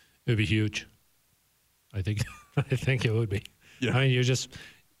 It would be huge. I think I think it would be. Yeah. I mean, you're just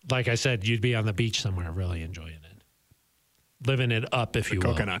like I said, you'd be on the beach somewhere really enjoying it. Living it up, if you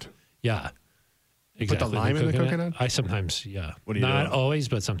will. Coconut. Yeah. Exactly. the lime in the coconut? I sometimes, yeah. What do you Not do? always,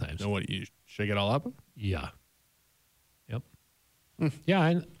 but sometimes. Then what, you shake it all up? Yeah. Yep.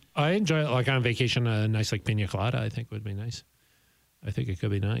 Yeah, I enjoy it. Like on vacation, a nice like pina colada, I think would be nice. I think it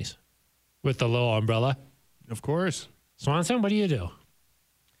could be nice with the little umbrella. Of course. Swanson, what do you do?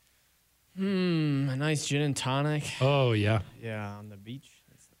 A nice gin and tonic. Oh yeah, Yeah, on the beach.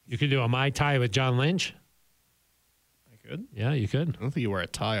 you could do a Mai Tai with John Lynch. I could. Yeah, you could. I don't think you wear a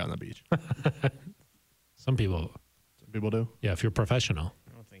tie on the beach. Some people, Some people do. yeah, if you're professional.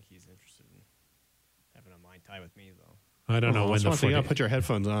 I don't think he's interested in having a Mai Tai with me, though. I don't know when that's the one thing. fuck. Put your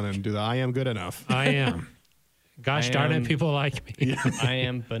headphones on and do the I am good enough. I am. Gosh I darn am- it, people like me. I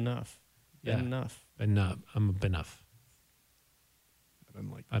am enough. Yeah. Enough. Enough. I'm enough. I'm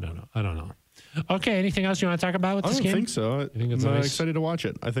like, I don't know. Okay, anything else you want to talk about with I this don't game? think so. think it's I'm nice? excited to watch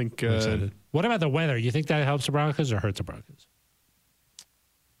it. I think I'm excited. What about the weather? You think that helps the Broncos or hurts the Broncos?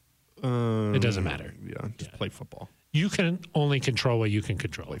 It doesn't matter. Yeah, just play football. You can only control what you can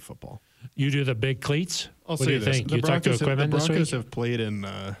control. Play football. You do the big cleats. I'll what say do you this. think? The You talk to Broncos, equipment the this Broncos week? have played in.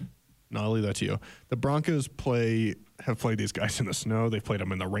 No, I'll leave that to you. The Broncos have played these guys in the snow. They've played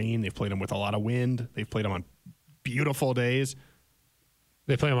them in the rain. They've played them with a lot of wind. They've played them on beautiful days.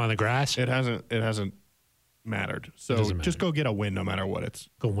 They play them on the grass. It hasn't mattered. So doesn't matter. just go get a win no matter what. It's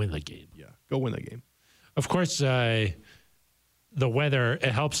Go win the game. yeah, go win the game. Of course, the weather,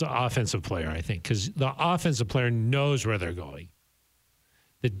 it helps the offensive player, I think, because the offensive player knows where they're going.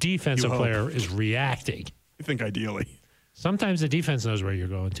 The defensive hope. player is reacting. I think ideally. Sometimes the defense knows where you're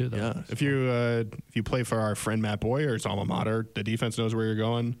going too, though. Yeah. If you play for our friend Matt Boyer's alma mater, the defense knows where you're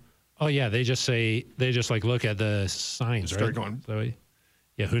going. Oh yeah, they just like look at the signs, Start right? going. So,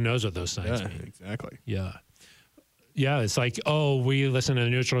 yeah, who knows what those signs Yeah, mean? exactly. Yeah, yeah. It's like, oh, we listen to the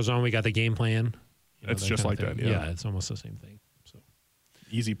neutral zone. We got the game plan. You know, It's that just kind of like thing. that, yeah. it's almost the same thing. So,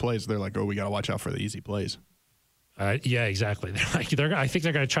 Easy plays. They're like, oh, we got to watch out for the easy plays. yeah, exactly. I think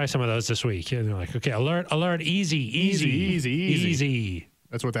they're going to try some of those this week. And they're like, okay, alert, easy.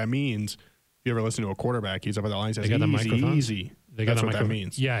 That's what that means. If you ever listen to a quarterback, he's up at the line and says, They got the easy, microphones? easy. They got That's the what that microphone.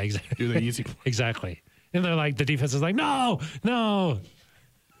 means. Yeah, exactly. Do the easy play. Exactly. And they're like, the defense is like, no.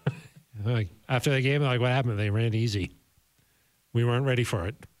 Like, after the game, they're like, what happened? They ran easy. We weren't ready for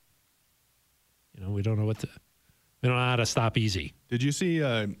it. You know, we don't know how to stop easy. Did you see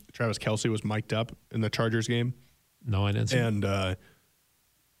Travis Kelce was mic'd up in the Chargers game? No, I didn't see it. And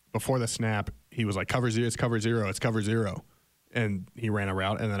before the snap, he was like, cover zero, it's cover zero, it's cover zero. And he ran a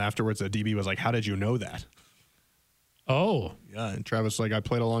route. And then afterwards, the DB was like, how did you know that? Oh, Yeah. And Travis was like, I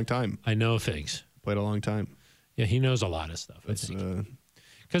played a long time. I know things. Played a long time. Yeah, he knows a lot of stuff, I It's, think.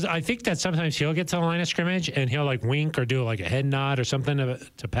 Because I think that sometimes he'll get to the line of scrimmage and he'll like wink or do like a head nod or something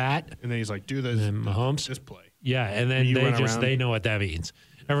to Pat and then he's like, do this, and Mahomes. this play. Yeah, and then You run around. they know what that means.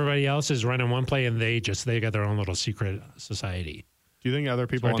 Everybody else is running one play and they got their own little secret society. Do you think other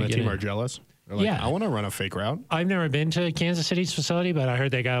people hard on to the get team in. are jealous? They're like, Yeah. I want to run a fake route. I've never been to Kansas City's facility, but I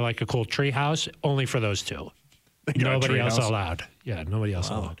heard they got like a cool tree house only for those two. They got a Nobody else treehouse. allowed. Yeah, nobody else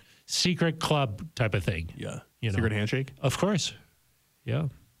allowed. Secret club type of thing. Yeah. You know. Secret handshake. Of course. Yeah.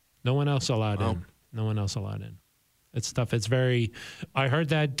 No one else allowed Wow. in. No one else allowed in. It's tough. It's very. I heard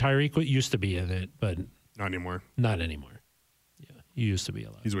that Tyreek used to be in it, but Not anymore. not anymore. Yeah, he used to be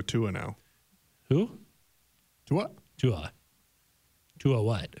allowed. He's with Tua now. Who? Tua? Tua. Tua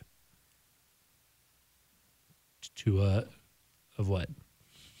what? Tua of what?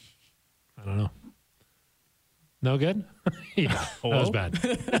 I don't know. No good? Yeah, that was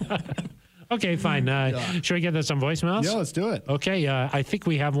bad. Okay, fine. Should we get to some voicemails? Yeah, let's do it. Okay, I think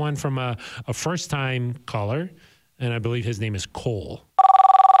we have one from a first-time caller, and I believe his name is Cole.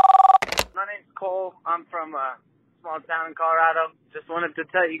 My name's Cole. I'm from a small town in Colorado. Just wanted to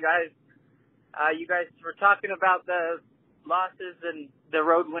tell you guys were talking about the losses and the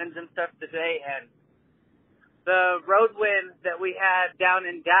road wins and stuff today, and the road win that we had down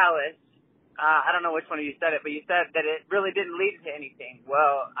in Dallas, I don't know which one of you said it, but you said that it really didn't lead to anything.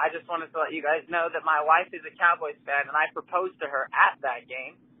 Well, I just wanted to let you guys know that my wife is a Cowboys fan, and I proposed to her at that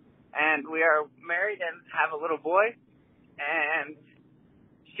game, and we are married and have a little boy, and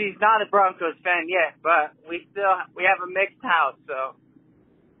she's not a Broncos fan yet, but we have a mixed house, so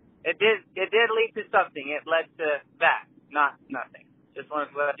it did lead to something. It led to that, not nothing. Just wanted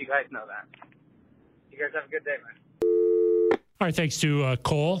to let you guys know that. You guys have a good day, man. All right, thanks to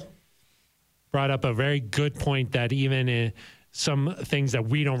Cole. Brought up a very good point that even some things that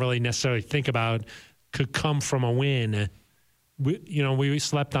we don't really necessarily think about could come from a win. We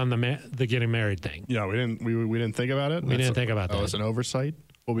slept on the getting married thing. Yeah, we didn't think about it. We didn't think about that. That was an oversight.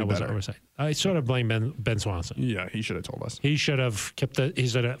 We'll be That was better. an oversight. I sort of blame Ben Swanson. Yeah, he should have told us. He should have kept he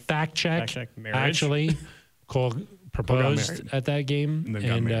should have fact check. Fact check marriage. Actually, Cole proposed married. at that game, And then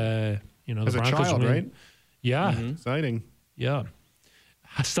got married. The As a Broncos child, win. right? Yeah, Exciting. yeah.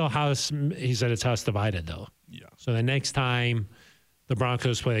 Still house. He said it's house divided though. Yeah. So the next time the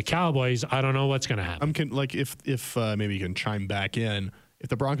Broncos play the Cowboys, I don't know what's going to happen. If maybe you can chime back in. If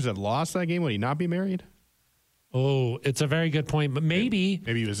the Broncos had lost that game, would he not be married? Oh, it's a very good point. But maybe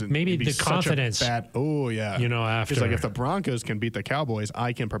Maybe he was. maybe the such a confidence. bad. Oh yeah. After It's like if the Broncos can beat the Cowboys,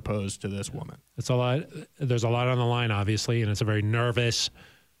 I can propose to this woman. it's a lot. There's a lot on the line, obviously, and it's a very nervous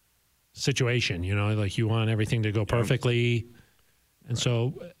situation. Like you want everything to go perfectly, and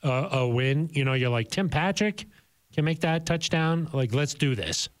so a win. You're like Tim Patrick can make that touchdown. Like let's do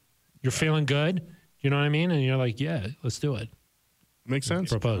this. You're feeling good. You know what I mean? And you're like, yeah, let's do it. Makes sense.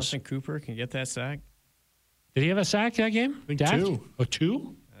 Propose. Austin Cooper can get that sack. Did he have a sack that game? I think Dak? 2. Oh,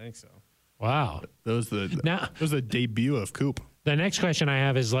 2? I think so. Wow. That was the Now- that was the debut of Coop. The next question I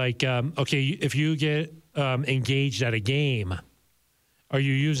have is like, okay, if you get engaged at a game, are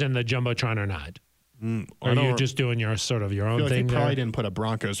you using the Jumbotron or not? I Or are you don't- just doing your sort of your I own feel like thing they probably there? didn't put a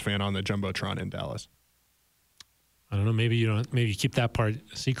Broncos fan on the jumbotron in Dallas. I don't know. Maybe you don't. Maybe you keep that part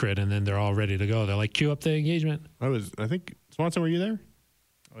secret, and then they're all ready to go. They're like, cue up the engagement. I think Swanson, were you there?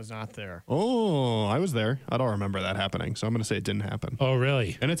 I was not there. Oh, I was there. I don't remember that happening, so I'm going to say it didn't happen. Oh,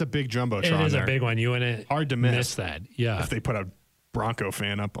 really? And it's a big jumbotron. It is there. a big one. You and it Hard to miss. miss that. Yeah. If they put a Bronco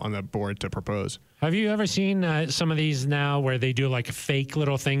fan up on the board to propose. Have you ever seen some of these now where they do like fake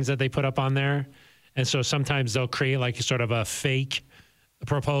little things that they put up on there? And so sometimes they'll create like sort of a fake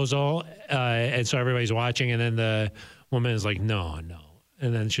proposal. And so everybody's watching. And then the woman is like, no.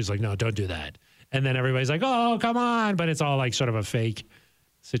 And then she's like, no, don't do that. And then everybody's like, oh, come on. But it's all like sort of a fake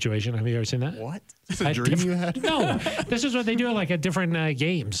situation. Have you ever seen that? What? Is this a dream you had? No, this is what they do like at different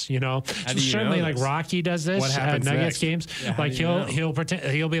games. How do you Certainly, know like this? Rocky does this What at happens Nuggets next? games. Yeah, how like do you know? he'll pretend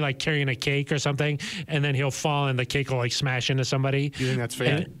he'll be like carrying a cake or something, and then he'll fall and the cake will like smash into somebody. You think that's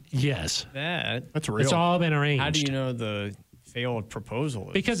fake? Yes, That. That's real. it's all been arranged. How do you know the failed proposal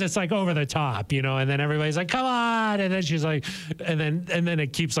is? Because it's like over the top, and then everybody's like, "Come on!" And then she's like, and then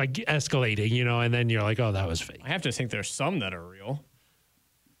it keeps like escalating, and then you're like, "Oh, that was fake." I have to think there's some that are real.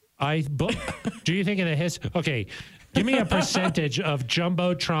 Do you think in the history? Okay, give me a percentage of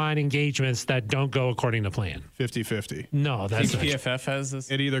jumbotron engagements that don't go according to plan. 50-50. No, I that's think not. PFF has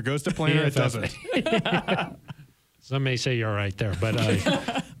this. It either goes to plan or it doesn't. Some may say you're right there,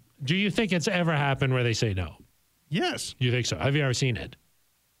 but do you think it's ever happened where they say no? Yes. You think so? Have you ever seen it?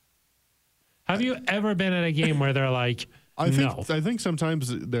 Have you ever been at a game where they're like, I no? think sometimes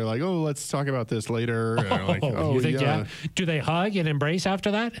they're like, oh, let's talk about this later. And I'm like, oh, you think yeah. Do they hug and embrace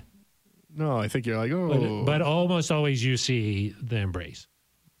after that? No, I think you're like, oh. But almost always you see the embrace.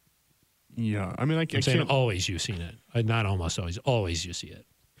 yeah. I mean, I I'm saying can't. always you've seen it. Not almost always. Always you see it.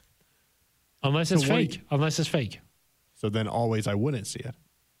 Unless it's So what do fake. Unless it's fake. So then always I wouldn't see it.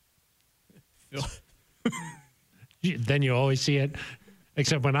 Then you always see it.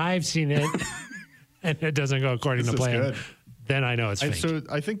 Except when I've seen it, and it doesn't go according This to is plan, good. then I know it's fake. So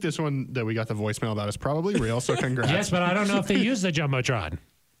I think this one that we got the voicemail about is probably real. So congrats. Yes, but I don't know if they use the jumbotron.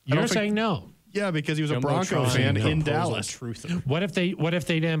 You're think- saying no. Yeah, because he was a Bronco Jumbotron fan in proposal Dallas. Truth. What if they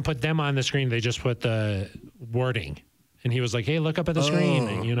didn't put them on the screen? They just put the wording, and he was like, "Hey, look up at the screen."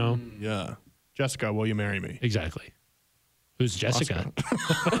 And, you know, Yeah. Jessica, will you marry me? exactly. Who's Jessica?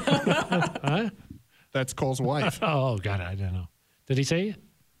 That's Cole's wife. Oh God, I don't know. Did he say it?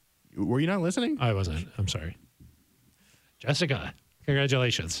 Were you not listening? I wasn't. I'm sorry. Jessica,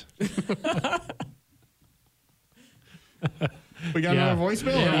 congratulations. We got another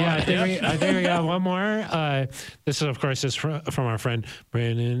voicemail? or Yeah, what? I think we got one more. This is, of course, from our friend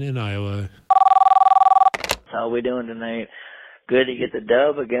Brandon in Iowa. How we doing tonight? Good to get the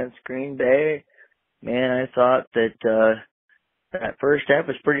dub against Green Bay. Man, I thought that that first half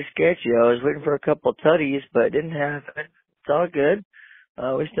was pretty sketchy. I was waiting for a couple tutties, but it didn't happen. It's all good.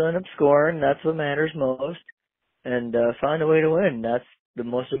 We still end up scoring. That's what matters most. And find a way to win. That's the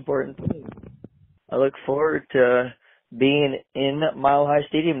most important thing. I look forward to being in Mile High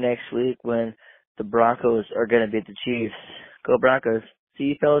Stadium next week when the Broncos are going to beat the Chiefs. Go Broncos. See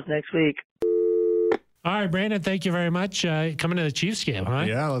you fellas next week. All right, Brandon, thank you very much. Coming to the Chiefs game, huh?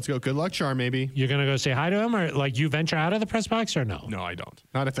 Yeah, let's go. Good luck, Char, maybe. You're going to go say hi to him, or like you venture out of the press box, or no? No, I don't.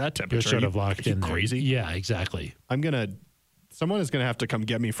 Not at that temperature. You're sort of You- locked you in there. crazy? Yeah, exactly. Someone is going to have to come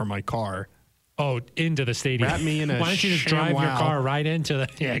get me from my car. Oh, into the stadium. Wrap me in a Why don't you just drive your ShamWow. car right into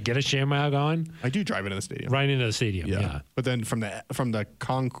the, get a ShamWow going, I do drive into the stadium. right into the stadium. Yeah. But then from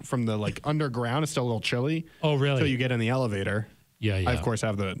the like underground, it's still a little chilly. Oh, really? So you get in the elevator. Yeah, yeah. I of course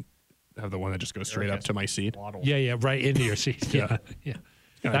have the one that just goes straight up to my seat. Yeah, right into your seat. Yeah, yeah.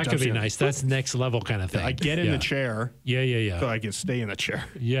 Kinda That could jumps be in. nice. That's next level kind of thing. I get in the chair Yeah. so I can stay in the chair.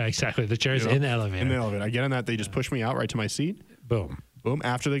 Yeah, exactly. The chair's You know? in the elevator. In the elevator. I get in that, they just push me out right to my seat. Boom. Boom.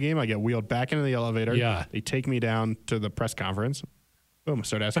 After the game, I get wheeled back into the elevator. Yeah. They take me down to the press conference. Boom.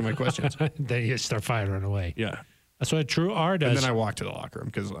 Start asking my questions. Then you start firing away. Yeah. That's what a true R does. And then I walk to the locker room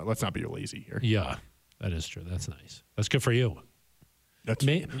because let's not be lazy here. Yeah, that is true. That's nice. That's good for you. That's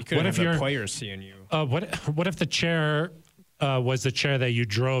You could What have if the you're players seeing you. what if the chair was the chair that you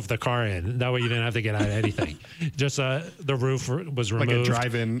drove the car in? That way you didn't have to get out of anything. Just the roof was Like a removed,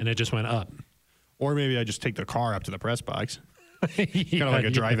 drive-in. and it just went up. Or maybe I just take the car up to the press box. Kind Kind of like a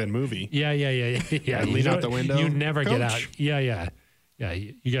drive-in movie. Yeah. I lean You out the window. You never get out. Coach. Yeah.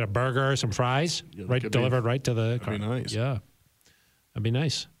 You get a burger, some fries, right could be. delivered right to the car. be nice. Yeah, that'd be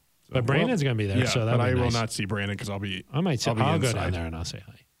nice. But Brandon's gonna be there, Yeah, so that but I be will nice. not see Brandon because I'll be. I might. I'll be go inside. down there and I'll say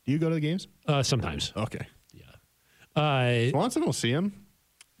hi. Do you go to the games? Sometimes. Okay. Swanson will see him.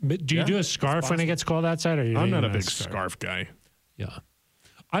 But do you do a scarf when it gets cold outside? Or I'm not a big scarf guy. Yeah.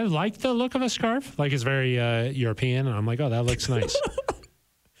 I like the look of a scarf. Like it's very European, and I'm like, oh, that looks nice.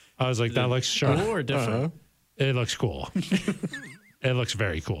 I was like, that looks sharp. Cool or different? It looks cool. It looks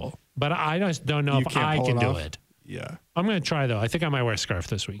very cool. But I just don't know You if can't I pull can it do off? it. Yeah. I'm going to try, though. I think I might wear a scarf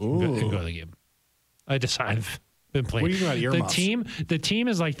this week and go to the game. I've been playing. What do you think about earmuffs? The team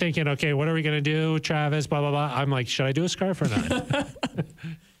is like thinking, okay, what are we going to do, Travis, blah, blah, blah. I'm like, should I do a scarf or not?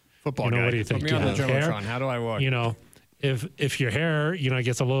 Football You know, guy. what do you think? Put me on the Hair? Jumbotron. How do I walk? You know, if your hair,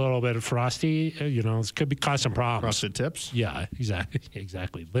 gets a little bit frosty, it could cause some problems. Frosted tips. Yeah,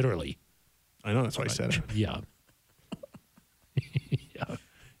 exactly. Literally. I know that's why I said it. Yeah.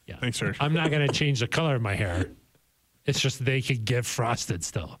 Yeah. Thanks, sir. I'm not going to change the color of my hair. It's just they could get frosted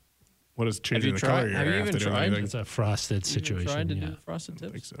still. What does changing you the tried- color of your have you hair have even to do with tried? anything? It's a frosted situation. Tried to Yeah. do frosted tips?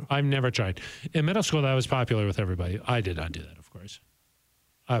 I think so. I've never tried. In middle school, that was popular with everybody. I did not do that, of course.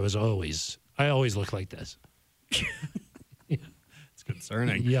 I always looked like this. It's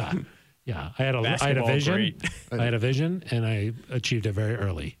concerning. Yeah. Yeah. I had a Basketball, vision. great. I had a vision, and I achieved it very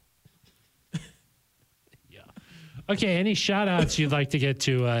early. Yeah. Okay. Any shout outs you'd like to get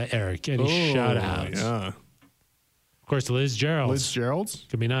to, Eric? Any shout outs? Yeah. Of course, Liz Gerald's. Liz Gerald's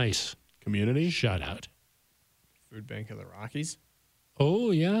Could be nice. community. Shout out. Food Bank of the Rockies.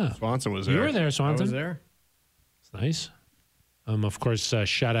 Oh, yeah. Swanson was there. You were there, I Swanson. was there. It's nice. Of course,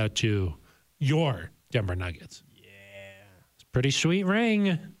 shout out to your Denver Nuggets. Yeah. It's a pretty sweet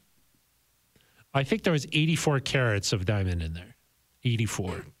ring. I think there was 84 carats of diamond in there.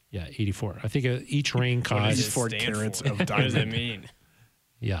 84. Yeah, 84. I think each ring What does cost. it 4 stand carats for? of What does it diamond. mean?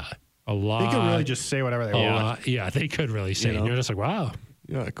 Yeah, a lot. They could really just say whatever they want. Yeah, they could really say. You it. know? You're just like, wow.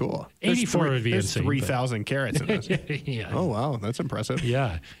 Yeah, cool. 84 would be there's insane, but- 3,000 carats in this. Yeah. Oh, wow. That's impressive.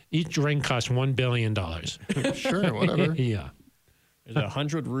 Yeah. Each ring cost $1 billion. Sure, whatever. Yeah. There's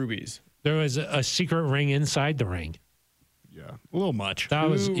 100 rubies. There was a secret ring inside the ring. Yeah. A little much. That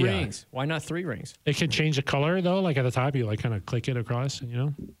was, 2 yeah. rings. Why not 3 rings? It can change the color though. Like at the top, you like kind of click it across.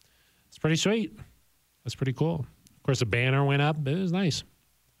 It's pretty sweet. That's pretty cool. Of course, the banner went up. It was nice. It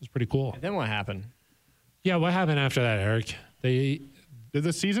was pretty cool. And then what happened? Yeah, what happened after that, Eric? Did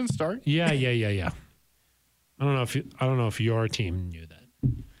the season start? Yeah. I don't know if your team knew that.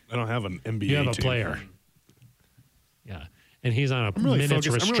 I don't have an NBA You have a team. player. Yeah. And he's on a I'm really minutes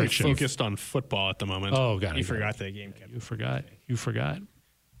restriction. focused on football at the moment. Oh, got it. You forgot the game kept. You forgot.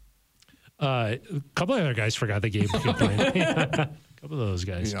 A couple of other guys forgot the game kept playing. A couple of those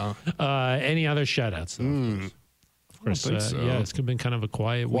guys. Yeah. Any other shout-outs? Though, Of course, think so. yeah, it's been kind of a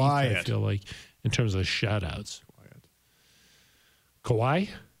quiet week, I feel like, in terms of shout-outs. Kawhi?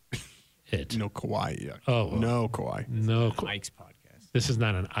 It. No Kawhi yet. Oh. Well. No Kawhi. No. Mike's podcast. This is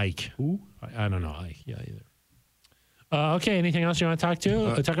not an Ike. Who? I don't know Ike. Yeah, either. Okay, anything else you want to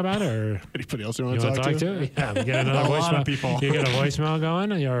talk about? Or Anybody else you want you to want talk to talk to? Yeah, we got another A voicemail. lot of people. You got a voicemail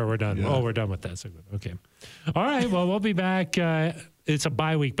going? Or we're done. Yeah. Oh, we're done with that segment. Okay. All right. Well, we'll be back. It's a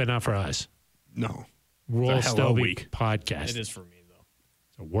bye week, but not for us. No. We'll It's a still hello be week. podcast. It is for me though.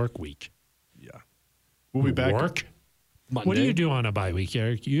 It's a work week. Yeah. We'll be back. Work? Monday. What do you do on a bye week,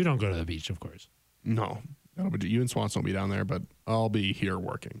 Eric? You don't go to the beach, of course. No. You and Swanson will be down there, but I'll be here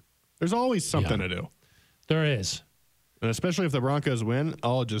working. There's always something to do. There is. And especially if the Broncos win,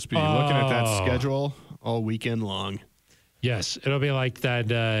 I'll just be looking at that schedule all weekend long. Yes, it'll be like that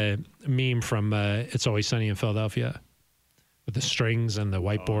meme from It's Always Sunny in Philadelphia with the strings and the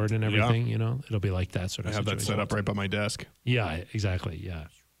whiteboard and everything, you know? It'll be like that sort of I have that situation. set up right by my desk. Yeah, exactly, yeah.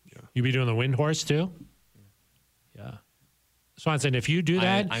 You be doing the wind horse too? Yeah. Swanson, if you do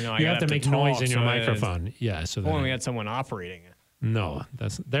that, I know, I you have gotta to make talk, noise in your so microphone. Yeah, so Well, then we had someone operating it. no,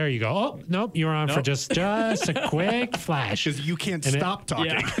 there you go. Oh, nope, you were on for just a quick flash. Because you can't And stop talking.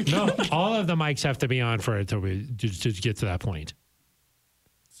 Yeah. No, all of the mics have to be on for it to get to that point.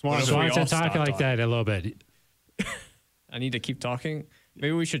 Swanson, So we Swanson all stop talking like talking. that a little bit. I need to keep talking.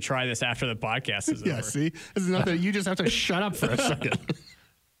 Maybe we should try this after the podcast is yeah, over. see? This is nothing. You just have to shut up for a second.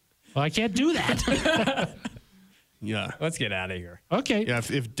 Well, I can't do that. Yeah. Let's get out of here. Okay. Yeah,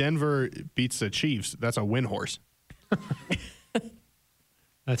 if Denver beats the Chiefs, that's a win horse.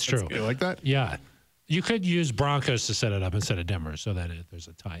 That's true. You like that? Yeah. You could use Broncos to set it up instead of Denver so that there's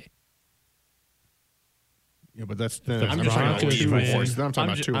a tie. Yeah, but that's the I'm just talking about Broncos two win- horses. Then I'm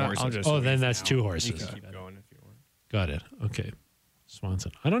talking about two I'll horses. just Oh, leave then that's now. two You horses. can keep going if you want. Got it. Okay.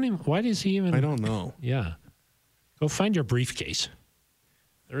 Swanson. I don't even, why does he even? I don't know. Yeah. Go find your briefcase.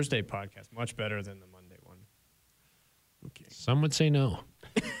 Thursday podcast, much better than the Monday one. Okay. Some would say no.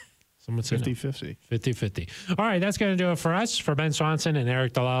 Some would say 50-50. 50-50. All right, that's going to do it for us. For Ben Swanson and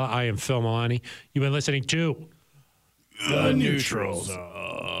Eric Dalal, I am Phil Milani. You've been listening to The Neutral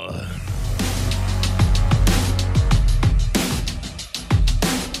Zone.